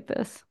policy like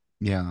this.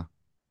 Yeah.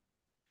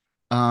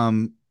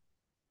 Um,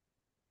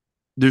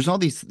 there's all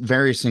these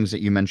various things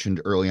that you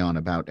mentioned early on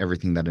about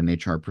everything that an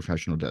HR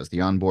professional does, the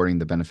onboarding,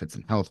 the benefits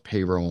and health,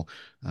 payroll,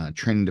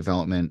 training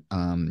development.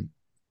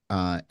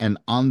 And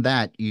on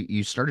that,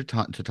 you started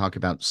to talk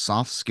about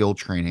soft skill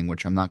training,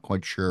 which I'm not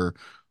quite sure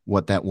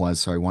what that was.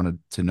 So I wanted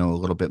to know a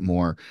little bit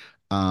more.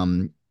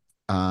 Um,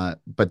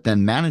 but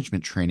then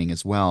management training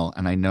as well.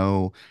 And I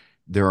know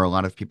there are a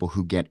lot of people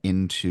who get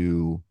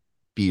into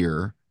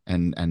beer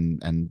and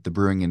the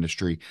brewing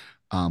industry,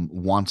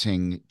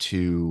 wanting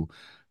to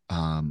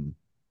um,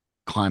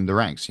 climb the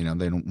ranks. They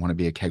don't want to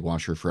be a keg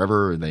washer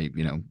forever.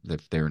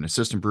 If they're an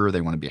assistant brewer,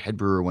 they want to be a head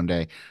brewer one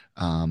day.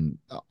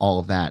 All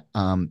of that.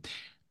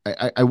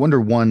 I wonder,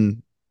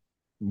 one,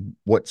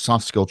 what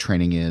soft skill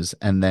training is,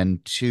 and then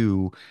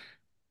two,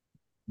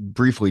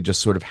 briefly,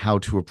 just sort of how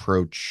to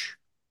approach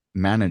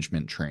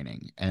management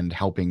training and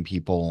helping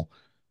people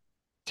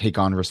take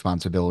on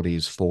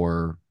responsibilities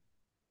for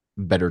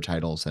better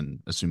titles and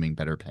assuming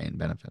better pay and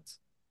benefits.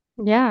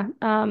 Yeah.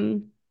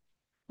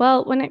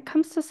 Well, when it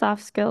comes to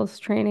soft skills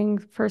training,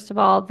 first of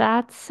all,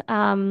 that's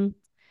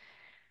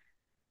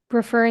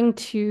referring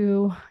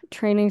to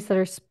trainings that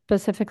are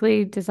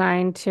specifically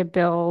designed to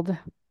build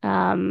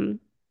um,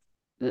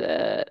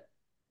 the,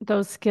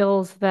 those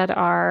skills that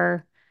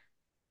are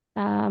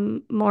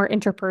more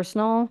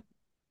interpersonal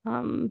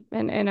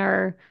and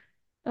are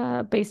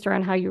based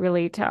around how you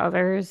relate to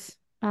others,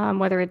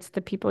 whether it's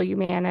the people you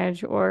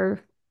manage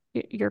or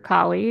your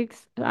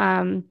colleagues.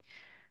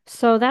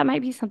 So that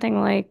might be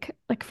something like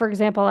for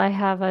example, I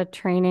have a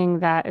training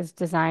that is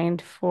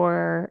designed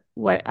for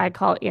what I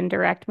call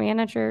indirect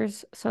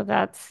managers. So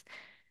that's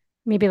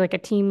maybe like a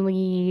team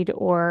lead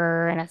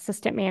or an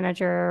assistant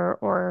manager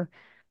or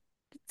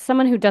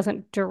someone who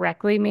doesn't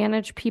directly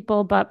manage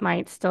people but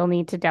might still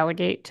need to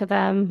delegate to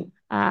them,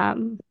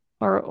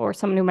 or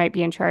someone who might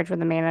be in charge when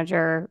the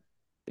manager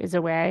is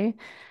away.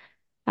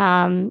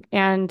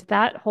 And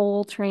that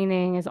whole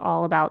training is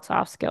all about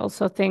soft skills.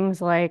 So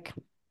things like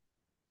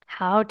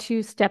how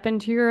to step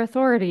into your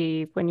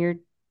authority when you're,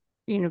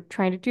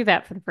 trying to do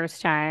that for the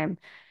first time,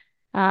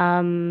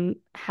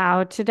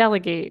 how to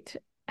delegate,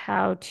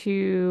 how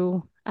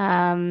to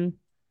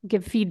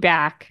give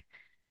feedback.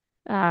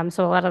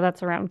 So a lot of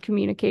that's around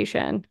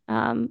communication.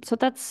 So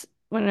that's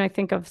when I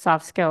think of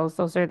soft skills,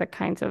 those are the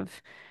kinds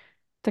of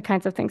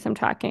things I'm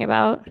talking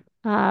about.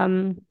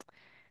 And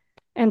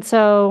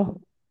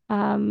so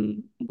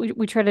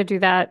we try to do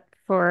that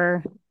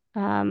for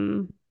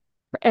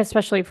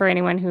especially for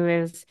anyone who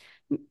is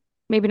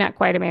maybe not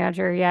quite a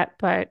manager yet,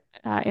 but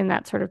in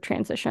that sort of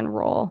transition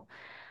role.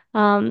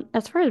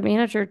 As far as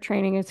manager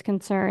training is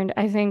concerned,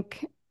 I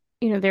think,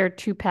 there are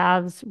two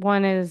paths.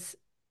 One is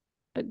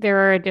there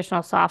are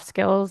additional soft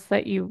skills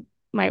that you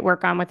might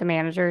work on with a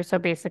manager. So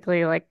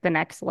basically like the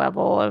next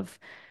level of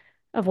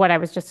what I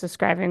was just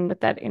describing with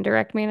that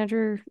indirect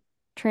manager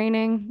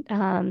training.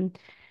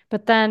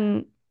 But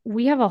then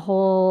we have a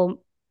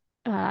whole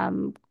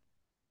um,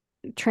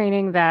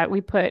 training that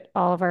we put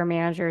all of our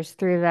managers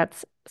through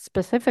that's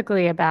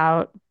specifically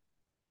about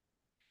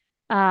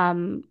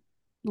um,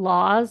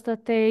 laws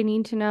that they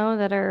need to know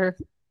that are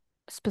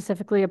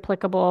specifically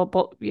applicable,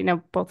 both,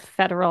 both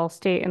federal,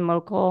 state, and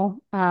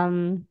local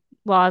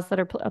laws that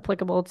are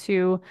applicable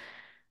to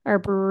our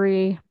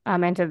brewery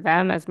and to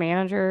them as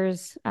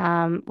managers.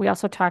 We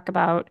also talk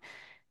about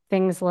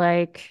things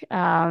like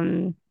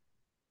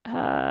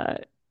uh,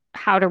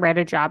 how to write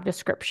a job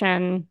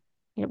description,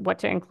 what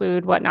to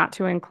include, what not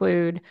to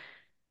include,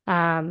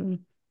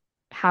 um,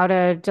 how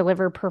to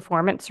deliver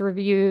performance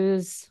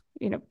reviews,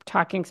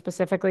 talking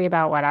specifically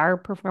about what our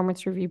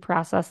performance review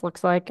process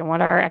looks like and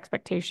what our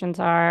expectations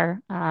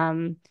are.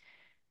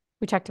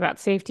 We talked about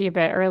safety a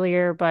bit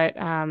earlier, but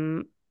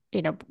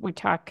we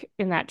talk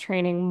in that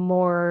training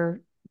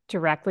more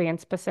directly and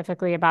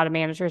specifically about a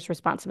manager's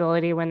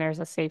responsibility when there's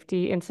a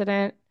safety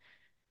incident.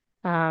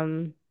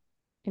 Um,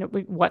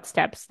 what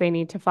steps they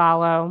need to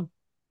follow.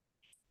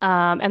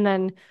 And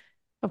then,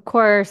 of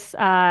course,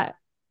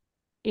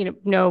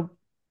 no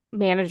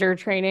manager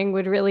training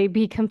would really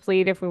be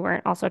complete if we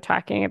weren't also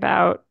talking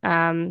about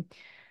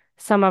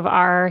some of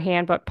our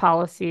handbook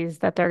policies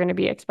that they're going to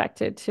be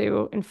expected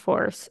to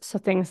enforce. So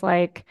things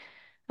like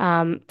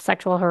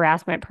sexual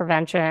harassment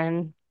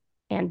prevention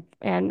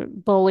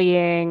and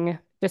bullying,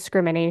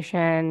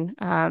 discrimination,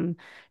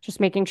 just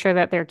making sure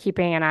that they're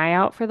keeping an eye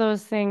out for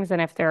those things,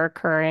 and if they're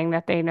occurring,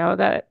 that they know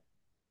that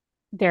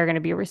they're going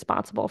to be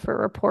responsible for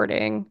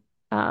reporting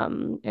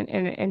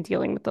and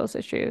dealing with those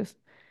issues.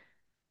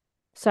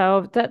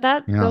 So that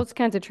Yeah. those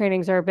kinds of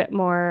trainings are a bit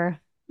more,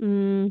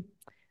 mm,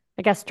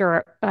 I guess,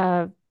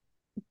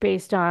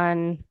 based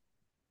on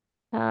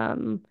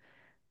um,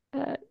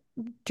 uh,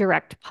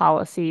 direct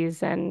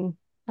policies and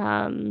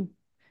um,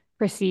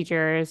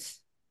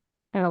 procedures,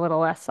 and a little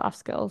less soft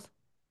skills.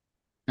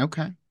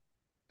 Okay.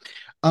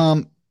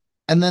 Um,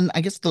 and then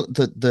I guess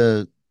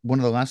the one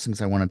of the last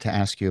things I wanted to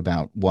ask you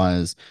about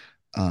was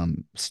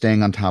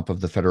staying on top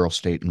of the federal,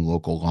 state, and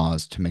local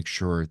laws to make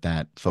sure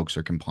that folks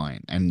are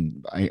compliant.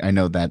 And I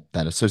know that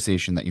that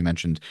association that you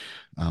mentioned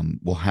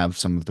will have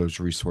some of those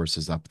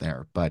resources up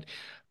there. But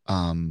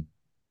um,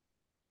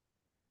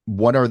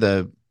 what are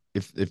the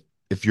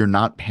if you're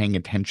not paying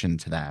attention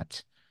to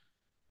that,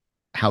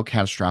 how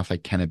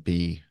catastrophic can it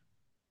be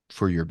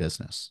for your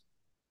business?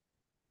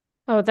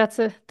 Oh, that's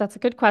a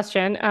good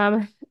question.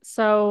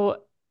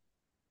 So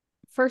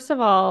first of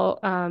all,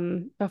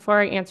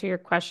 before I answer your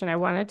question, I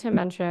wanted to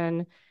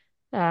mention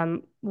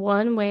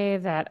one way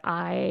that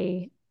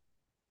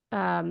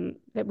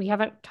we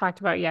haven't talked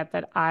about yet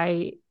that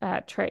I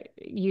try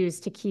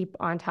use to keep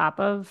on top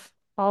of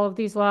all of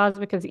these laws,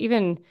 because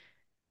even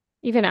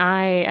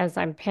I, as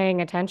I'm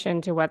paying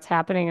attention to what's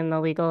happening in the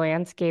legal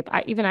landscape,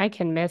 even I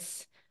can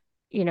miss,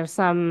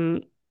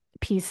 some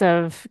piece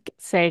of,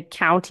 say,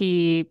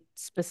 county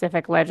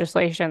specific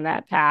legislation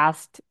that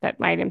passed that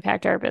might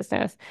impact our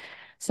business.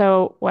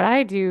 So what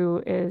I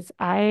do is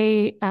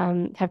I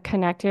have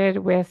connected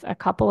with a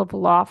couple of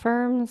law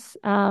firms,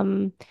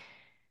 and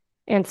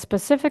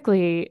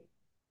specifically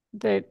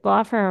the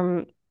law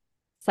firm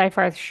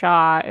Seyfarth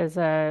Shaw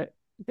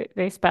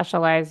they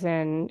specialize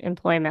in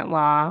employment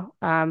law,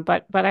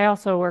 but I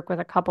also work with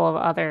a couple of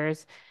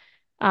others.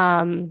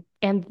 And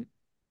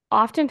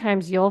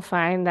oftentimes you'll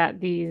find that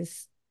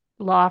these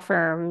law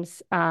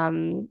firms,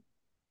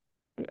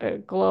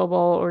 global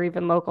or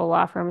even local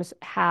law firms,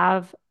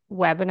 have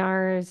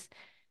webinars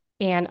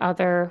and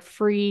other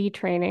free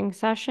training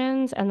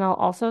sessions, and they'll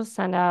also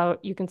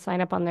you can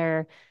sign up on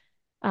their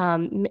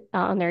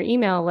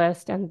email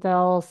list, and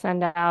they'll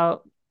send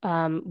out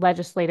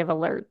legislative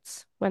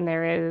alerts when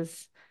there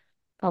is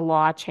a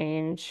law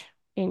change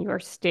in your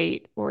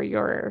state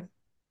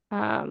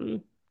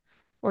um,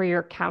 or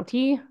your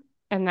county.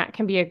 And that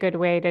can be a good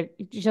way to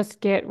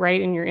just get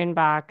right in your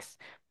inbox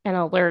an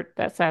alert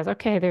that says,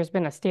 okay, there's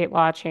been a state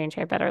law change.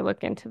 I better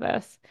look into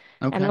this.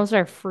 And Okay. those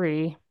are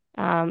free.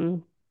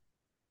 Um,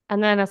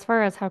 and then as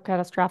far as how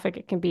catastrophic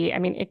it can be, I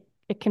mean,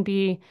 it can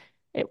be,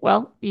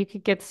 well, you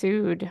could get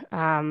sued.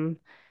 And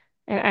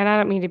I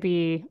don't mean to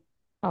be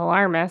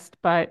alarmist,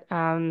 but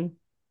a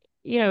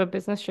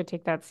business should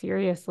take that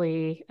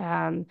seriously.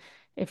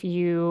 If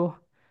you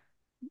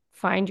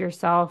find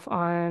yourself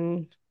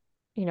on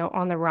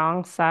the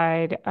wrong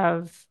side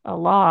of a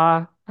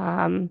law,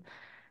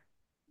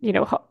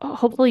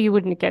 hopefully you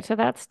wouldn't get to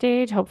that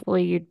stage.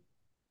 Hopefully you'd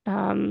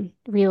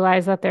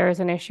realize that there is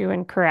an issue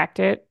and correct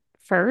it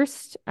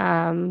first.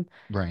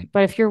 Right.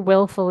 But if you're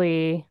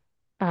willfully,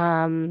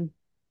 um,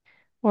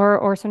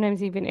 or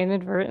sometimes even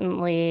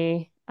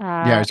inadvertently,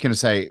 Yeah, I was going to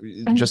say,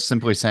 just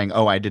simply saying,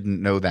 "Oh, I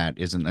didn't know that,"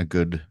 isn't a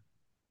good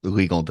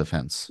legal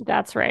defense.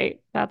 that's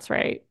right. That's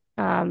right.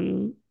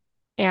 And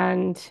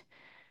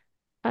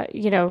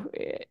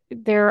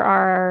there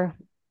are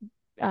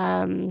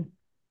um,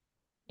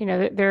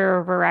 there are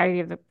a variety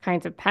of the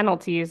kinds of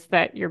penalties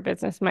that your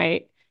business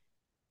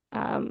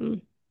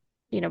um,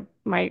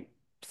 might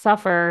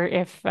suffer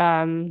if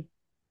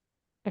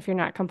if you're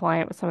not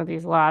compliant with some of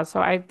these laws.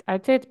 So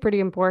I'd say it's pretty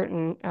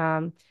important.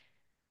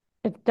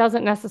 It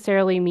doesn't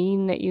necessarily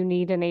mean that you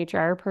need an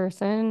HR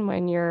person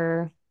when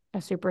you're a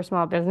super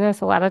small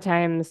business. A lot of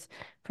times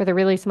for the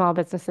really small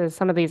businesses,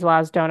 some of these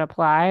laws don't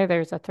apply.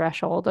 There's a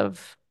threshold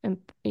of,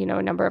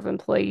 number of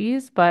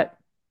employees, but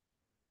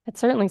it's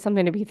certainly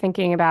something to be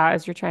thinking about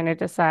as you're trying to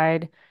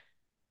decide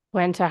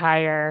when to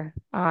hire.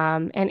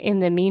 And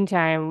in the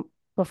meantime,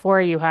 before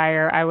you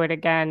hire, I would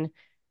again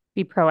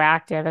be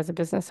proactive as a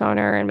business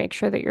owner and make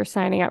sure that you're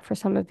signing up for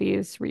some of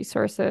these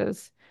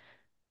resources,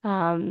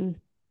 um,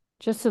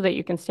 just so that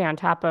you can stay on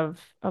top of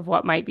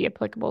what might be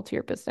applicable to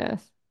your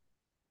business.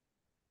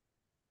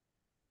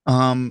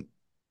 Um,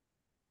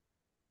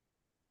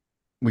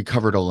 we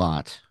covered a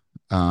lot.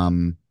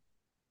 Um,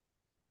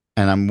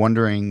 and I'm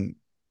wondering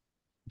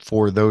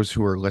for those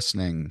who are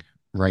listening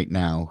right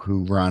now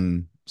who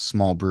run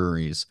small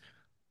breweries,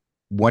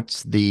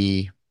 what's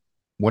the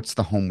what's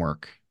the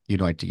homework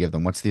you'd like to give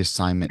them? What's the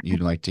assignment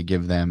you'd like to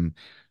give them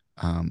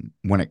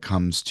when it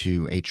comes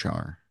to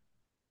HR?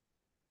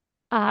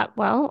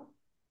 Well,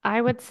 I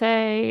would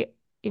say,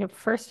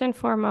 first and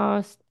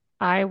foremost,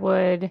 I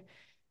would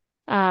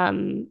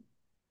um,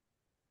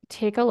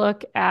 take a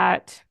look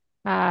at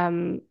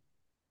um,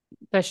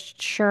 the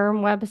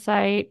SHRM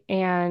website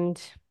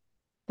and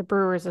the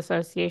Brewers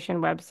Association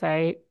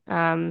website,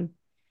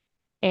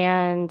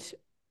 and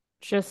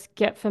just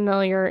get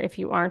familiar, if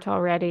you aren't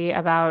already,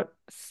 about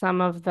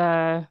some of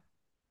the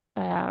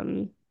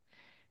um,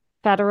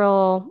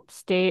 federal,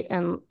 state,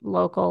 and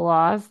local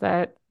laws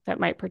that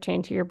might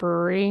pertain to your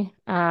brewery.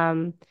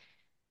 And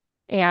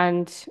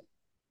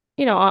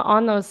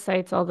on those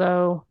sites,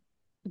 although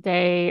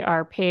they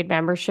are paid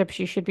memberships,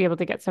 you should be able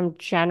to get some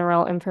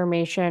general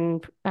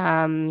information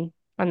on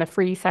the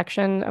free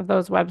section of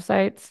those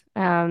websites.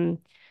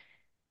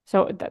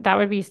 So that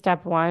would be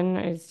step one,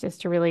 is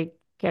just to really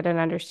get an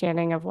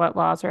understanding of what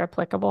laws are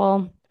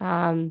applicable.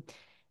 And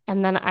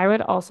then I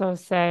would also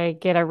say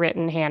get a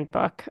written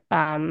handbook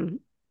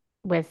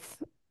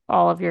with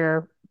all of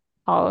your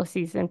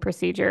policies and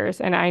procedures.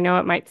 And I know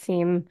it might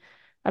seem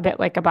a bit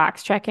like a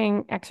box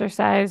checking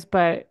exercise,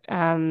 but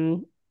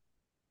I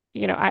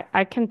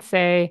can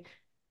say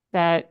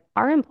that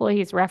our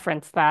employees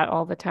reference that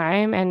all the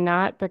time, and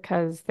not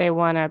because they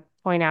want to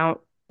point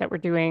out that we're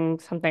doing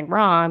something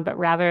wrong, but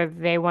rather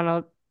they want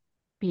to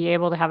be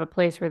able to have a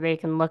place where they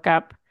can look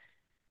up,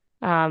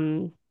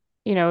 um,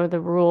 the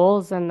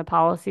rules and the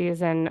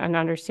policies and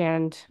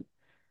understand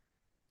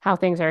how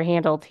things are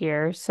handled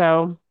here.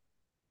 So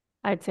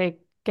I'd say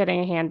getting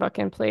a handbook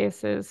in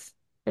place is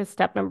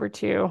step number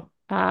two.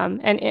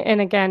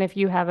 And again, if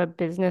you have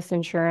business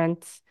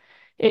insurance,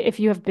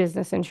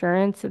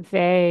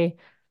 they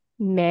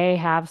may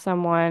have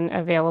someone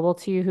available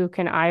to you who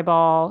can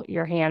eyeball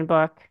your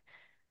handbook,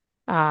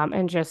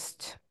 and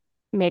just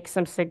make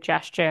some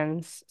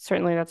suggestions.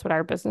 Certainly, that's what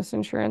our business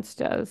insurance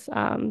does.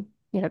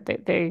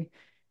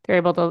 They're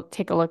able to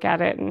take a look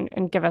at it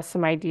and give us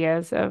some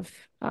ideas of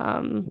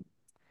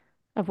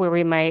where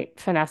we might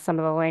finesse some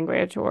of the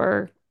language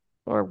or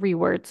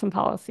reword some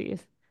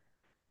policies.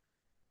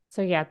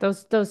 So yeah,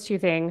 those two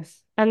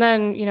things. And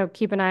then,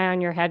 keep an eye on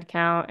your head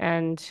count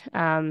and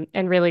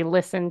really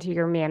listen to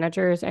your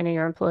managers and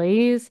your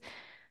employees.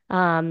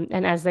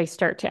 And as they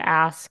start to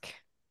ask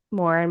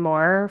more and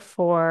more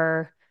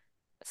for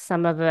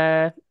some of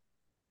the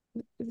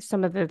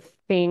some of the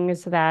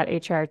things that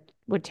HR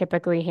would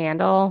typically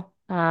handle.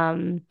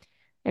 And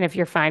if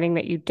you're finding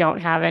that you don't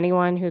have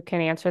anyone who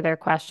can answer their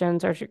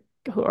questions or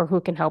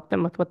who can help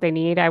them with what they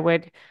need, I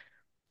would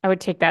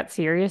take that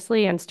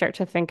seriously and start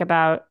to think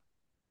about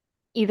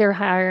either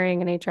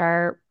hiring an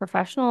HR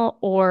professional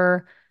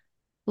or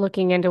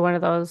looking into one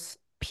of those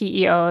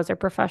PEOs or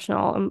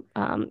professional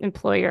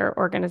employer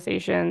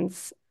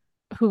organizations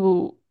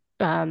who,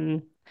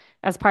 um,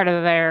 as part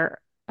of their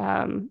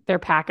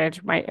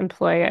package, might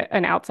employ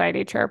an outside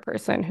HR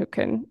person who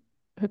can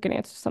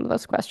answer some of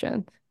those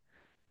questions.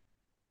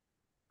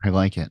 I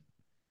like it.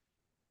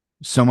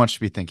 So much to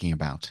be thinking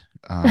about.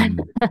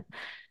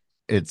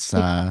 It's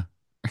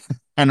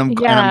and I'm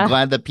Yeah.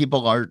 glad that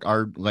people are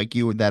like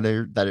you that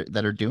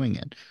are doing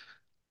it.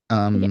 Yeah.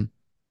 Um,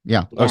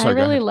 yeah. Oh, Yeah, I sorry.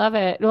 Go really ahead. love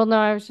it. Well, no,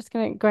 I was just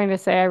going to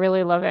say I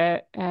really love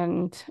it.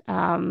 And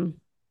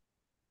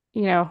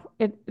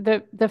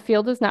the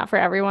field is not for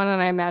everyone,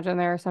 and I imagine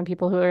there are some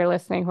people who are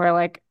listening who are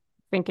like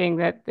thinking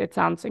that it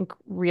sounds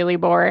really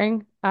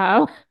boring,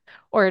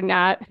 or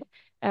not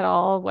at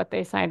all what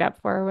they signed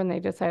up for when they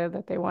decided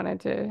that they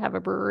wanted to have a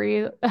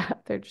brewery.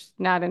 They're just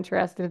not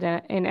interested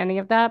in any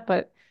of that.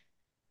 But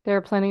there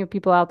are plenty of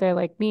people out there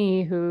like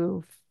me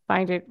who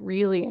find it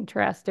really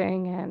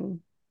interesting, and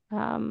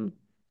um,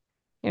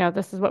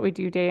 this is what we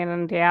do day in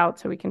and day out,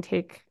 so we can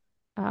take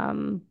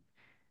um,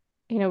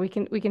 we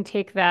can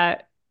take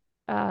that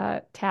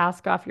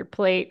task off your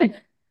plate.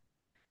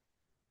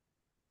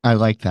 I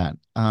like that.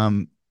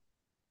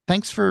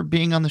 Thanks for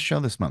being on the show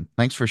this month.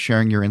 Thanks for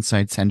sharing your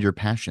insights and your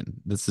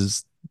passion. This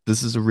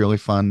is a really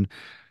fun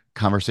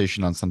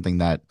conversation on something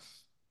that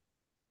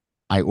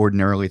I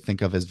ordinarily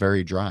think of as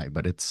very dry,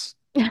 but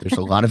There's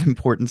a lot of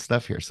important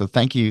stuff here. So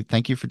thank you.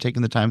 Thank you for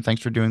taking the time.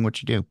 Thanks for doing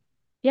what you do.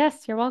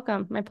 Yes, you're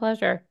welcome. My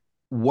pleasure.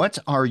 What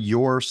are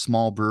your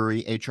small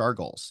brewery HR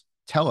goals?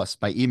 Tell us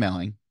by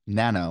emailing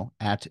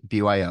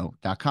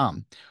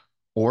nano@byo.com.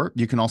 Or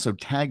you can also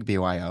tag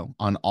BYO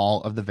on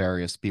all of the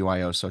various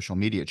BYO social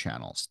media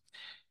channels.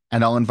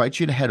 And I'll invite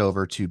you to head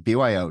over to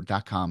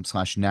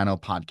byo.com/nano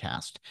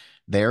podcast.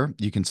 There,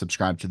 you can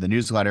subscribe to the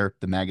newsletter,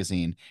 the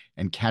magazine,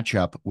 and catch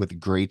up with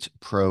great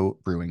pro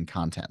brewing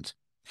content.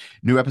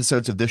 New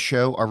episodes of this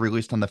show are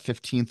released on the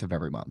 15th of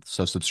every month,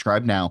 so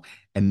subscribe now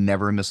and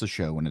never miss a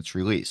show when it's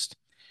released.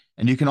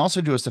 And you can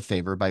also do us a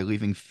favor by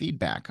leaving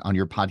feedback on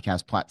your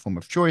podcast platform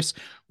of choice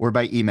or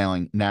by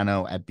emailing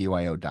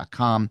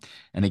nano@byo.com.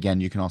 And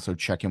again, you can also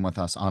check in with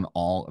us on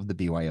all of the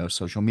BYO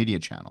social media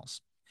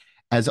channels.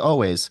 As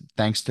always,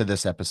 thanks to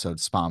this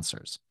episode's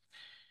sponsors.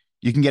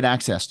 You can get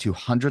access to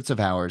hundreds of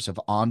hours of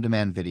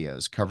on-demand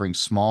videos covering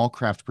small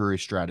craft brewery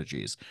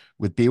strategies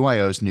with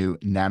BYO's new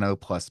Nano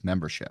Plus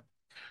membership.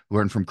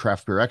 Learn from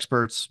craft beer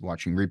experts,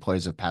 watching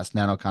replays of past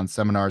NanoCon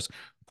seminars,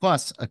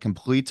 plus a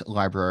complete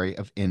library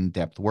of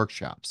in-depth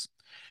workshops.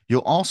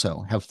 You'll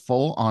also have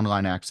full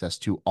online access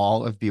to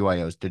all of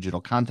BYO's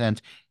digital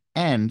content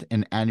and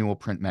an annual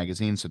print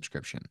magazine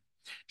subscription.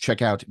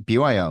 Check out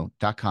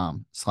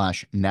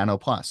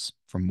byo.com/nanoplus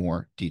for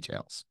more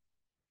details.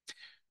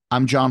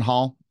 I'm John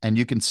Hall, and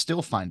you can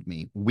still find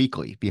me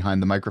weekly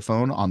behind the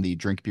microphone on the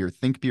Drink Beer,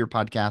 Think Beer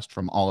podcast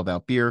from All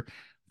About Beer.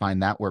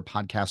 Find that where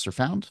podcasts are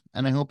found,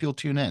 and I hope you'll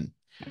tune in.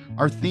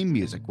 Our theme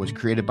music was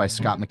created by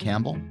Scott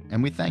McCampbell,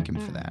 and we thank him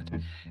for that.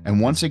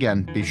 And once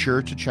again, be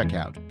sure to check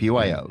out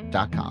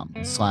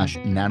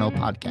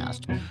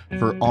byo.com/nanopodcast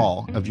for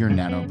all of your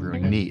nano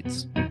brewing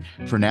needs.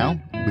 For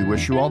now, we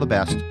wish you all the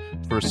best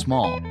for a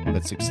small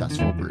but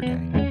successful brew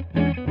day.